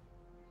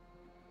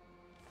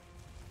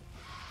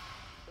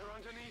 They're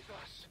underneath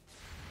us.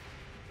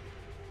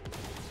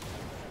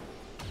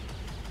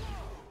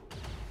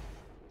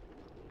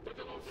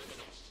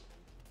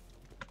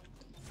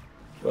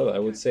 Well, I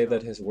would say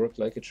that has worked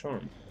like a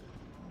charm.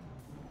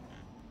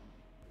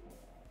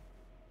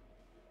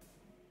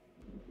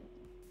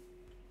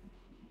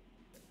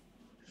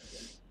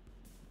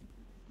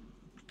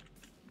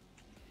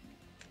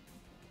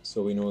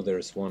 So we know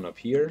there's one up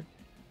here,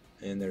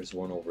 and there's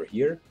one over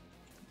here.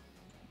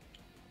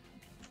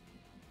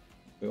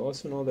 We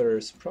also know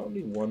there's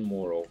probably one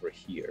more over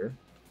here.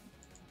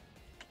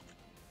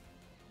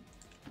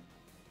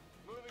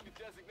 Moving to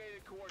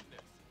designated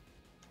coordinates.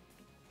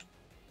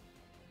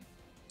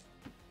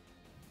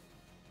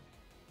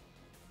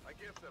 I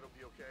guess that'll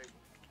be okay.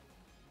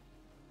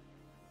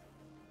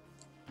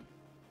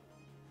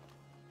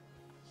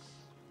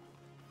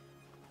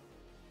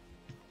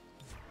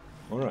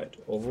 Alright,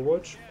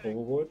 Overwatch,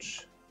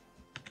 Overwatch,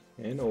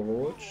 and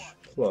Overwatch,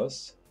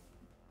 plus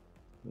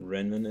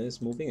Renman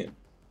is moving in.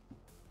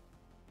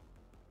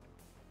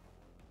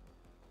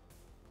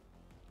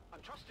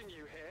 I'm trusting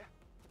you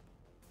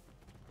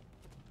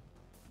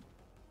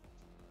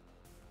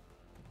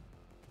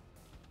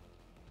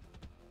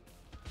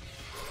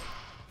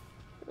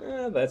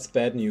here. That's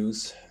bad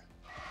news.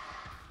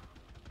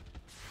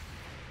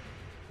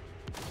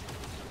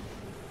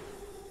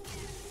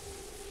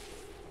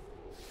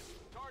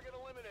 Target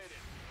eliminated.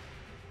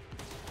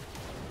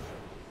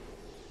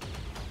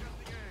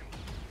 Adjusting aim.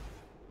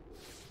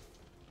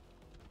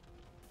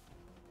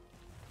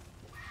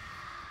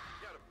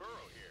 Got a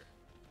burrow here.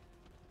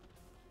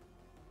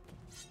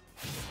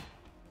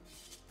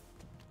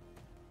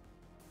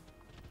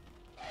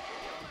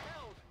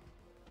 Held.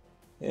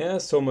 Yeah,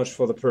 so much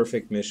for the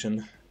perfect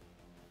mission.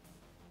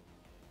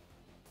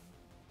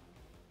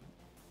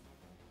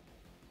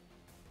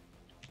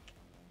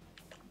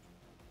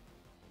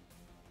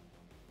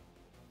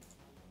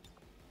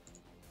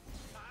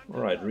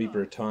 Alright,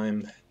 Reaper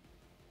time.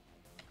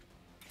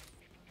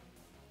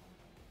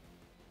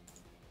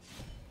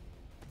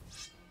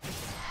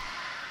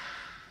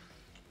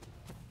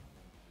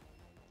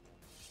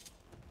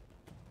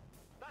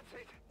 That's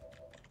it.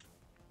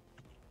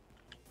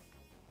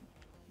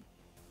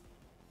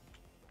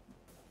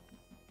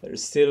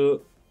 There's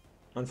still,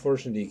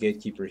 unfortunately, a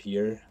Gatekeeper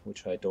here,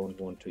 which I don't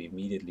want to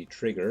immediately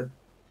trigger.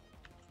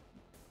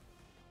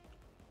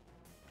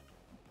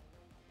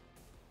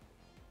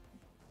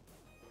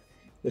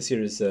 This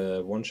here is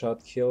a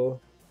one-shot kill.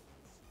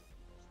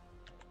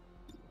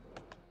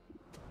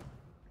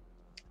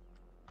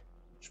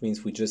 Which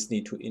means we just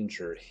need to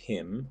injure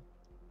him.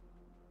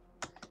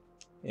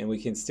 And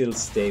we can still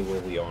stay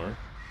where we are.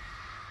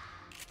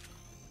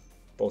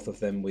 Both of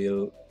them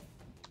will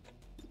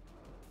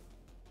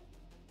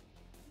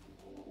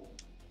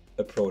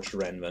approach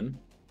Renman.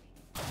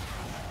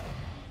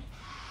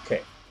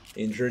 Okay,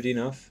 injured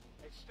enough.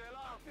 It's still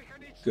up. I think I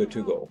need Good to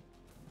some go. help.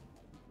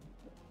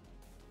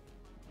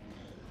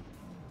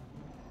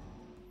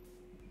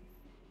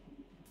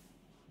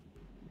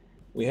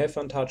 We have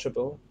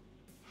Untouchable.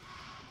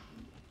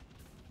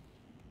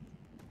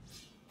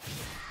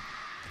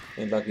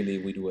 And luckily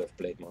we do have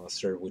Blade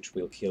Master, which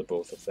will kill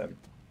both of them.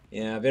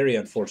 Yeah, very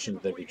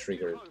unfortunate that we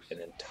triggered an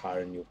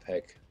entire new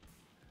pack.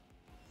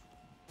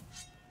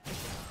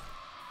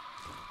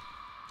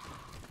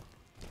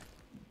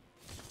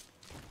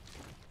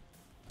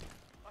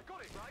 I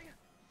got it, right?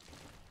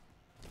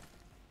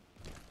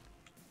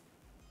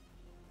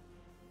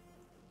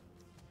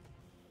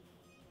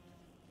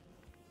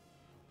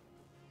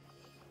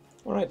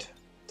 Alright,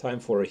 time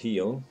for a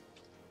heal.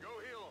 Go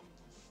heal 'em.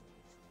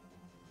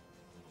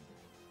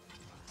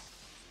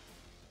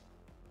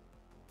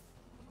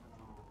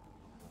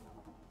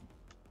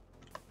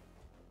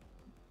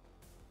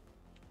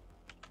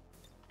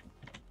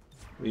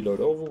 Reload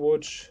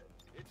Overwatch.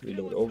 It's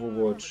Reload killing time.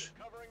 Overwatch.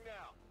 Covering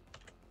now.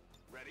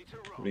 Ready to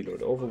roll.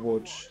 Reload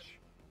Overwatch.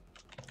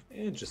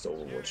 And just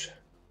Overwatch.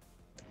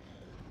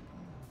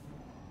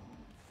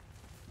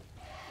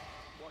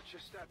 Watch your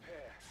step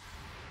here.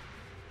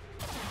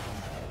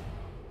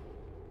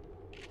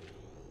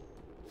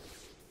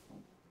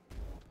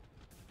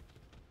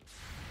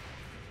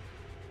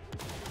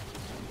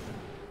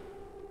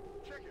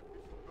 Check it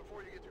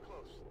before you get too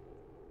close.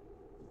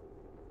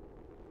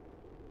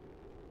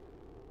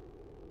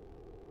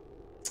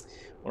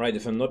 Alright,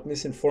 if I'm not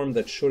misinformed,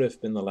 that should have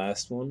been the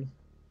last one.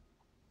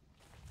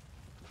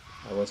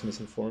 I was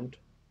misinformed.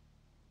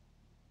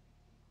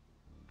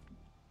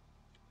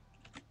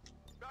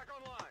 Back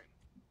online.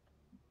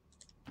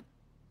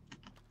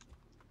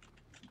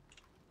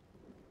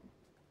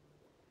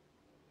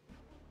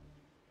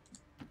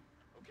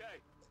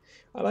 Okay.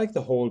 I like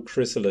the whole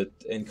chrysalid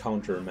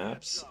encounter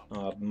maps.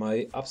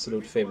 My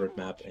absolute favorite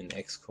map in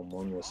XCOM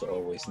 1 was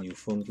always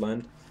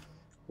Newfoundland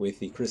with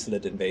the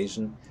chrysalid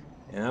invasion.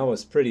 And I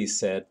was pretty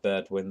sad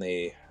that when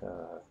they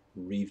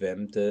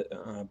revamped it,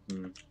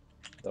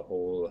 the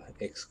whole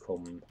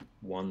XCOM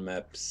 1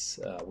 maps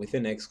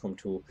within XCOM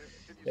 2,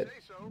 If you that say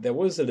so. there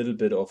was a little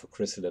bit of a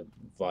chrysalid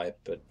vibe,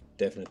 but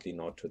definitely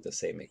not to the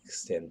same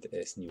extent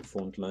as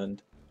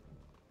Newfoundland.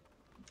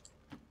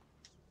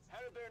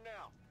 Headed there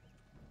now.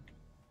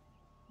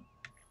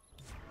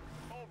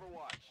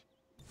 Overwatch.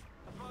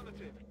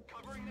 Affirmative.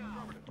 Covering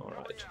now.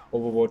 Alright,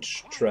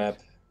 Overwatch, trap.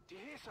 Do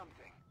you hear something?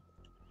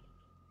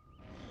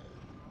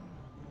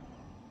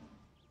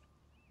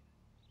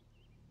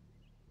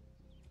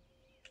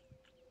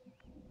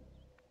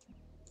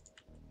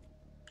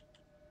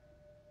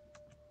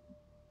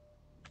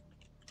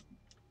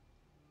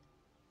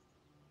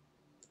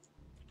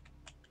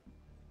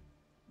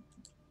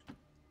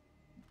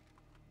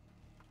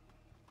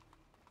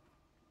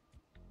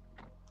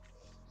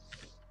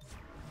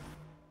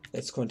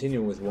 Let's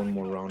continue with one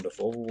more round of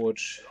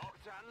Overwatch.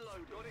 Locked and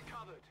loaded. Got it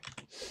covered.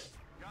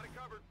 Got it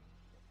covered.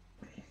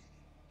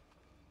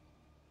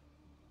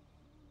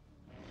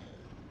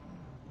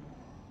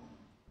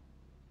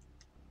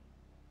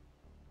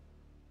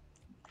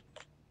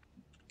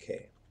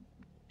 Okay.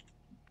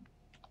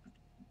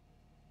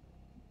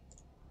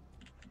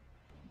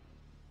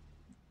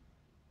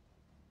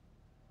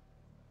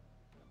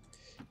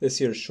 This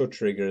here should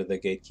trigger the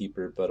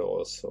Gatekeeper, but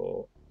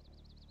also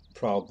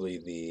probably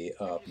the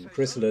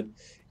chrysalid.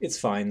 It's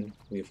fine.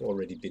 We've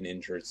already been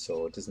injured,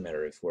 so it doesn't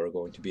matter if we're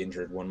going to be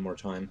injured one more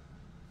time.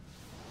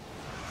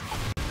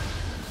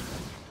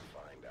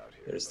 Find out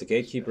here. There's the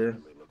Gatekeeper.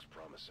 Definitely looks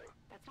promising.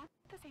 That's not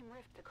the same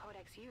rift the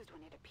Codex used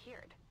when it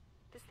appeared.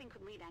 This thing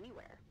could lead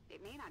anywhere.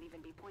 It may not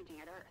even be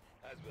pointing at Earth.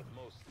 As with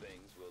most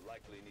things, we'll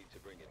likely need to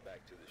bring it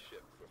back to the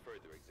ship for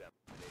further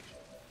examination.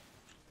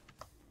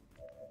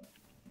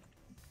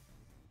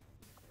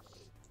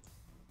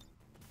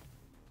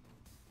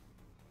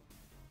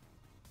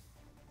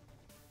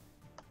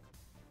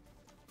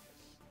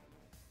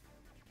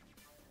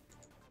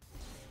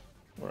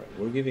 Alright,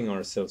 we're giving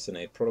ourselves an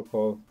 8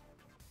 protocol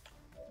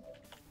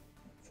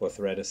for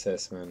threat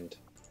assessment.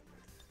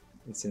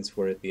 And since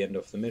we're at the end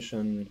of the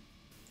mission,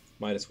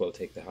 might as well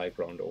take the high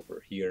ground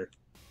over here.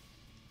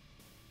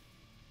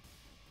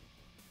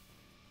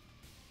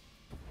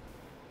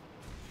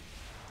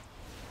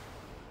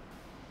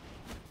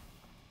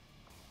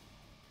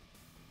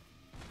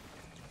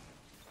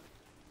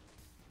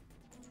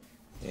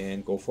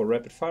 And go for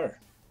rapid fire.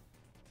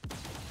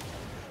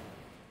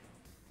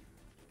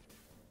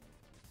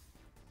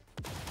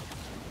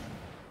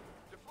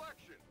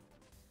 Deflection.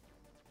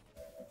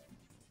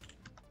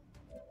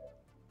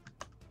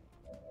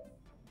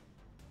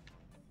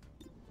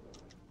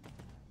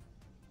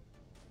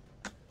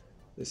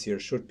 This here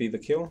should be the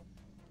kill.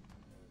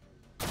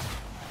 That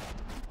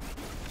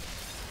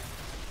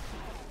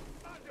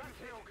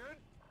feel good.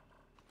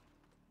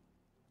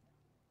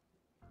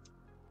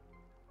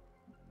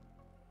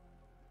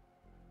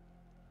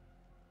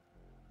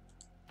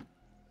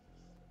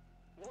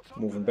 What's up?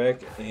 Moving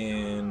back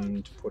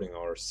and putting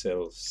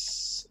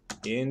ourselves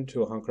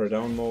into hunker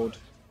down mode.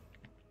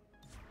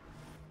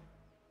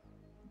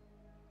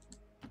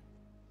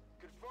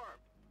 Confirmed.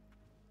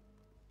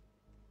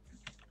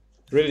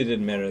 Really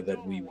didn't matter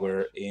that we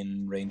were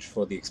in range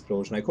for the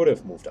explosion. I could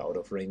have moved out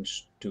of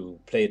range to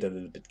play it a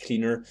little bit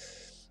cleaner,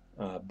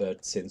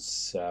 but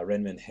since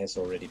Renman has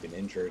already been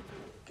injured,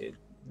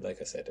 like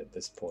I said, at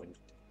this point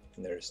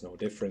there's no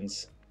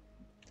difference.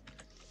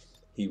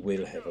 He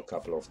will have a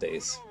couple of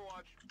days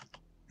Overwatch.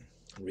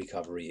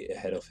 recovery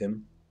ahead of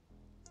him.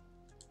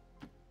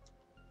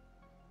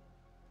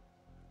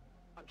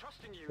 I'm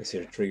trusting you. This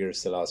here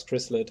triggers the last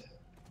chrysalid.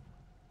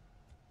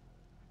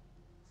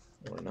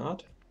 Or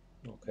not.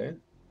 Okay.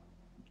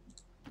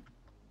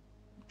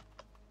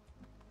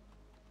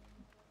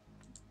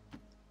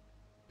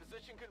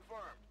 Position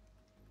confirmed.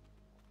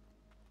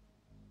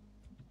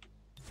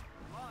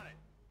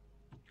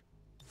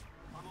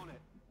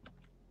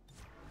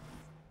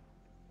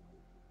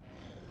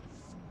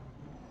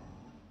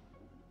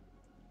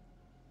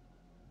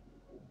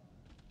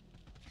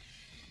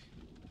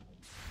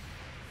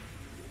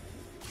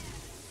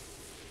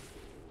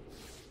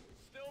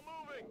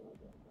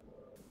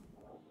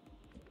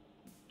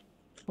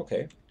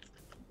 Okay.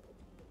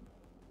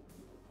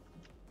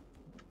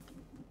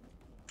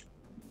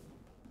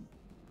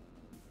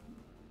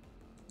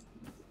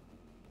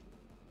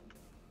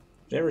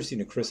 Never seen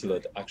a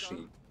chrysalid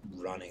actually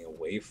running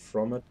away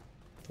from a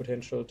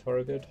potential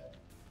target.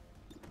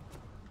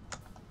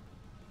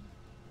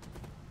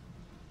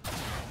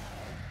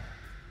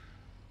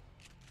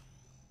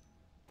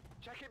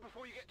 Check it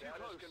before you get too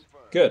close.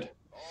 Good.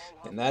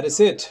 And that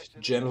is it,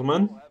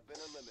 gentlemen.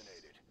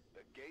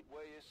 The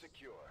gateway is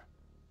secure.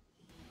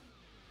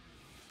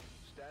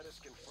 Status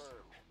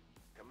confirmed.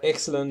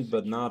 Excellent,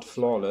 but not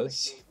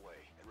flawless.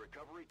 And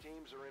recovery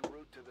teams are en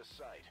route to the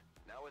site.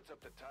 Now it's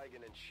up to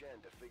Tygan and Shen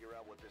to figure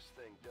out what this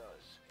thing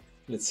does.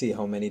 Let's see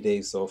how many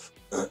days of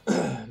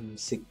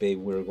sick bay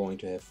we're going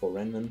to have for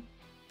Renman.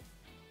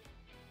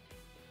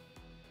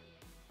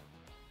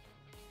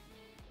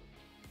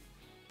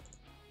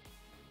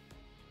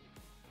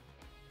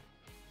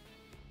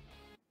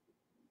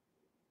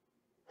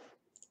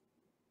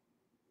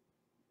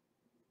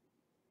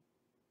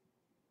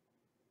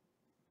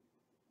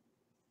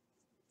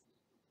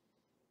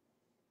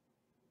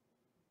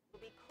 Will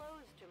be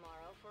closed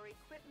tomorrow for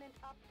equipment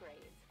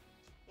upgrades.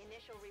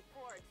 Initial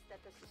reports that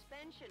the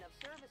suspension of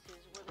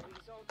services were the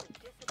result of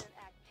dissident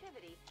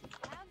activity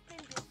have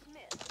been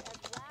dismissed as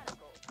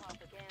radical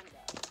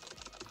propaganda.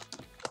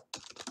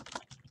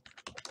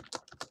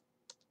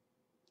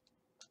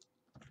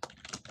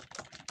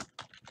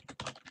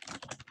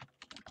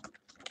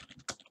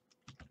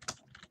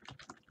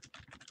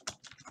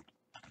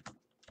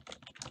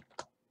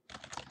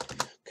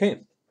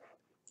 Okay.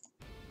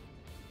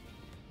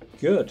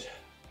 Good.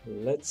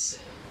 Let's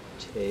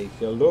take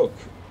a look.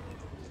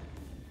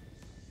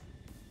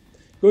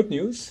 Good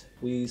news,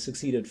 we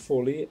succeeded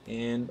fully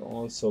and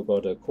also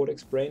got a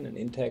Codex Brain, an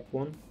intact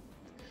one.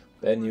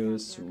 Bad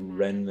news,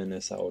 Renman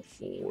is out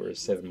for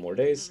 7 more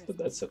days, but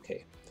that's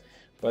okay.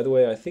 By the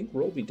way, I think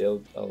Roby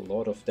dealt a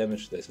lot of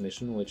damage this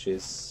mission, which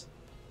is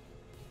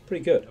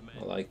pretty good.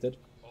 I liked it.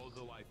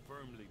 Although I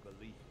firmly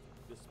believe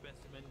the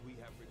specimen we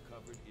have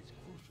recovered is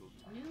crucial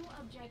to New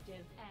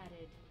objective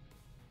added.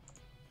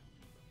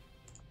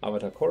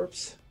 Avatar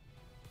Corpse.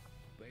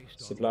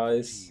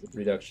 Supplies,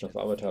 reduction of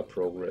avatar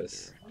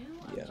progress. New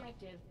Yeah.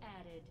 objective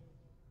added.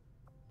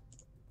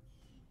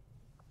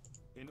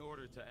 In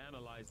order to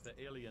analyze the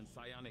alien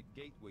psionic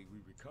gateway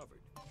we recovered,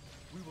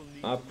 we will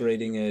need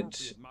Upgrading to make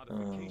it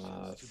appropriate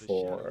modifications to the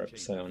for shadow chamber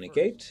Psionic first.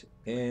 Gate,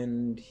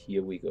 and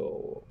here we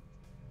go.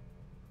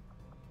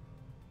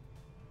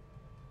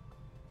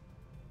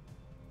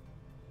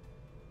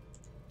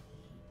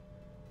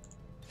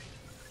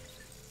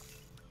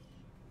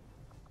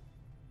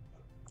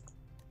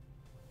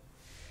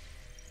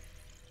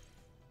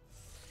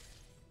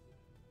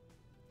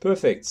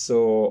 Perfect,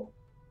 so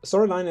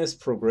storyline is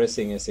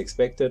progressing as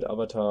expected.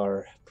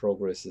 Avatar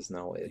progress is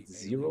now at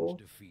 0.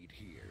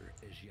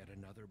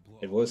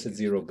 It was at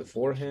 0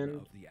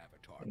 beforehand,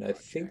 and I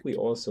think we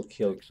also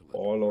killed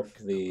all of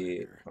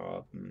the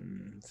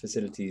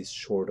facilities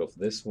short of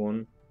this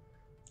one,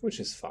 which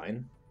is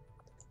fine.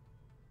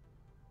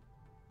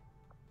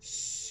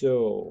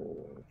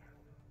 So,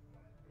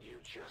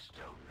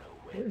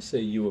 where's a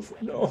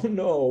UFO? No,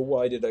 no,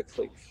 why did I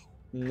click?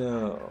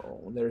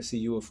 No, there's a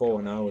UFO,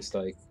 and I was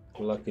like,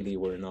 luckily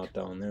we're not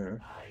down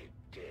there. I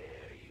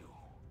dare you.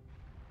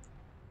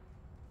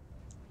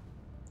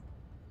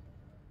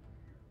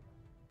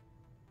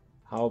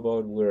 How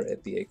about we're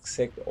at the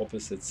exact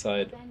opposite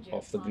side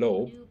of the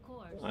globe?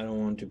 I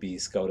don't want to be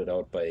scouted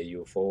out by a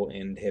UFO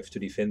and have to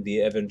defend the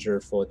Avenger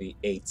for the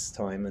 8th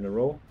time in a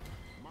row.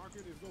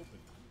 Market is open.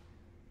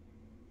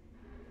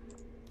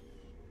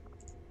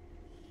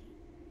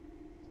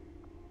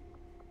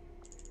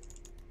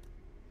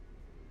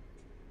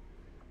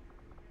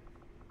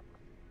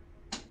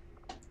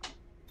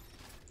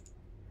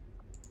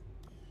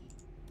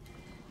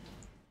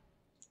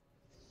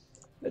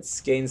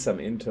 Let's gain some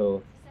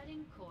intel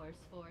Setting course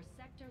for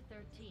Sector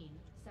 13,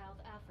 South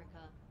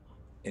Africa.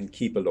 and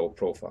keep a low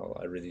profile.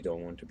 I really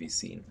don't want to be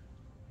seen.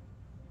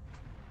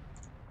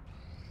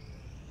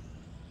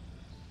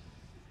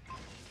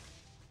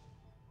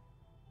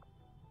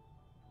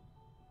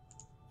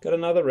 Got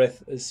another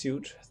Wrath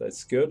suit,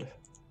 that's good.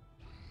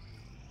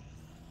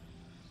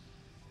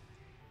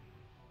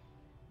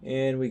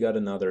 And we got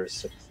another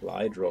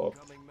supply drop.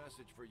 Incoming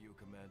message for you,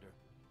 Commander.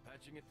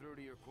 Patching it through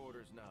to your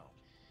quarters now.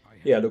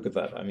 Yeah, look at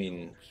that. I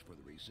mean,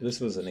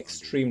 this was an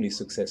extremely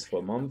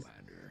successful month.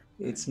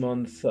 It's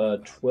month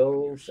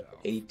 12,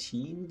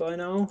 18 by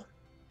now.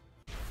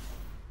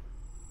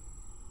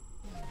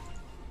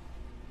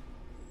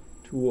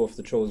 2 of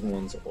the chosen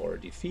ones are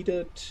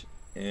defeated,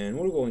 and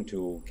we're going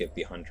to get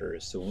the hunter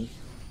soon.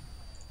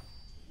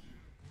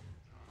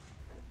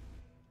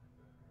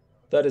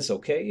 That is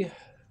okay.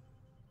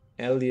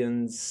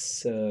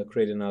 Aliens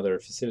create another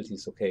facility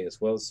is okay as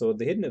well. So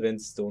the hidden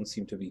events don't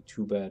seem to be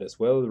too bad as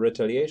well. The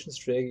retaliation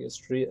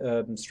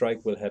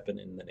strike will happen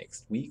in the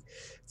next week.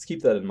 Let's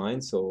keep that in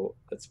mind. So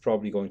that's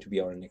probably going to be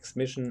our next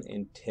mission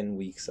in 10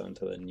 weeks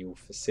until a new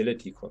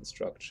facility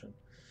construction.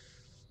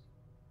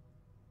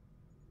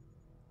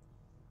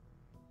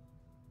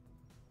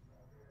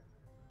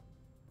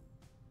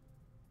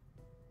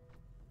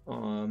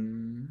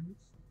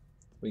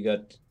 We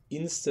got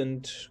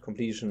instant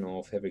completion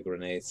of heavy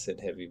grenades and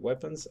heavy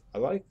weapons. I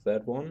like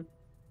that one.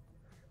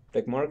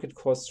 Black market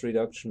cost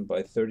reduction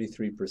by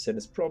 33%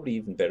 is probably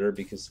even better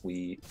because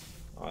we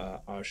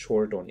are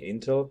short on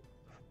intel.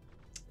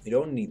 We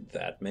don't need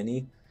that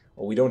many,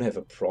 or we don't have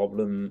a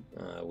problem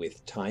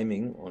with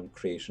timing on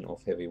creation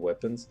of heavy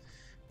weapons,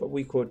 but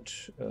we could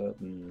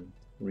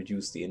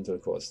reduce the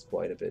intel cost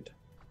quite a bit.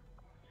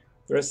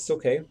 The rest is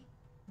okay.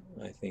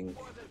 I think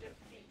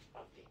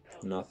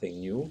nothing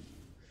new.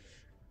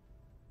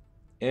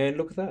 And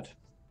look at that.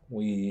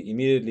 We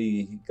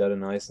immediately got a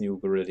nice new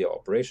guerrilla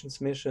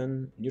operations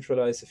mission.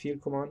 Neutralize a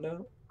field commander.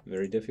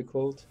 Very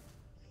difficult.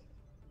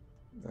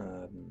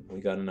 We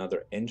got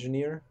another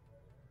engineer.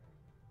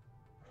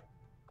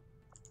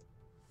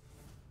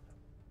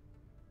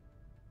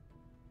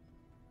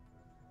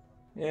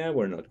 Yeah,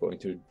 we're not going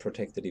to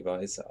protect the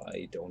device.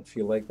 I don't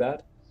feel like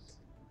that.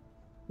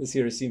 This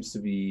here seems to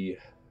be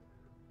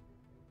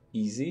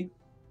easy.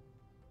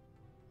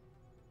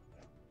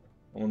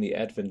 Only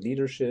Advent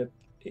leadership.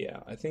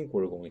 Yeah, I think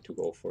we're going to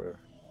go for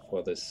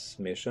this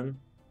mission.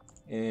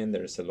 And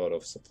there's a lot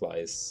of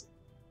supplies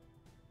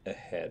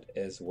ahead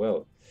as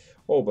well.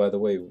 Oh, by the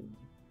way,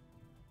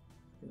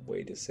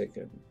 wait a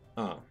second.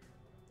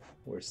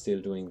 We're still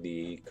doing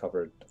the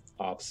covered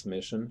ops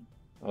mission.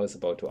 I was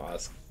about to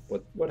ask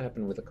what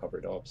happened with the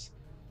covered ops.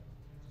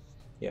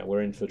 Yeah,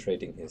 we're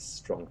infiltrating his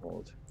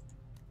stronghold.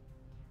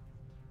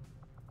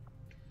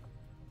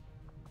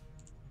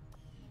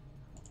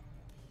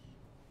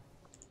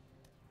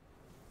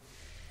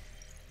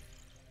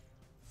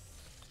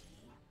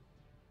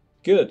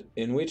 Good,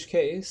 in which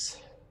case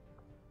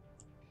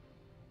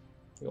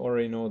we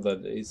already know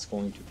that it's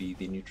going to be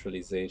the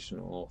neutralization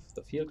of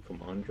the field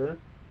commander.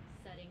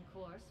 Setting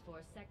course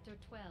for Sector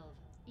 12.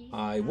 East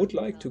I would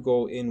like to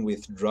go in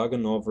with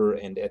Dragonover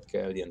and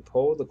Edgar Allan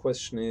Poe. The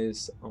question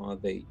is, are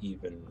they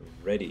even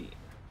ready?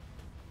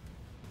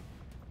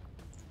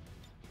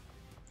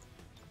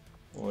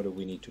 Or do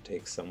we need to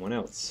take someone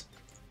else?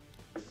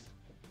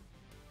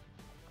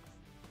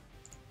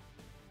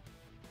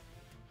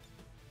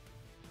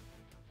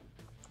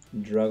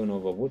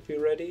 Dragonover would be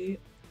ready.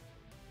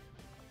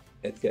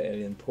 Edgar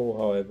Allan Poe,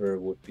 however,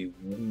 would be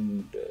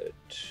wounded.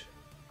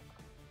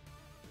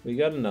 We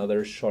got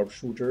another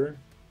sharpshooter.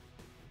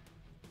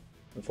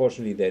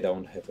 Unfortunately, they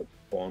don't have a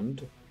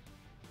bond.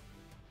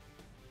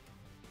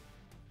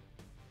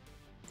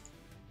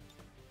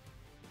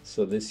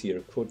 So this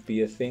here could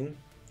be a thing.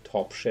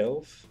 Top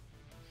shelf.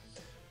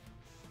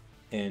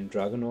 And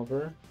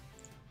Dragonover.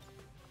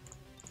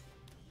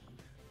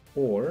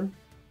 Or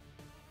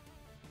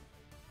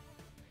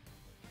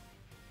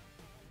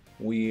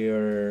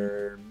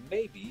we're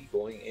maybe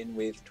going in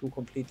with two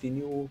completely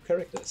new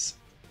characters.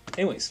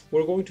 Anyways,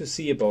 we're going to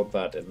see about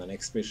that in the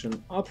next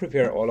mission. I'll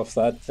prepare all of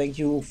that. Thank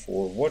you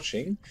for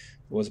watching.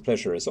 It was a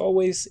pleasure as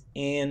always,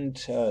 and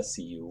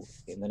see you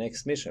in the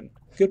next mission.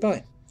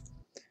 Goodbye.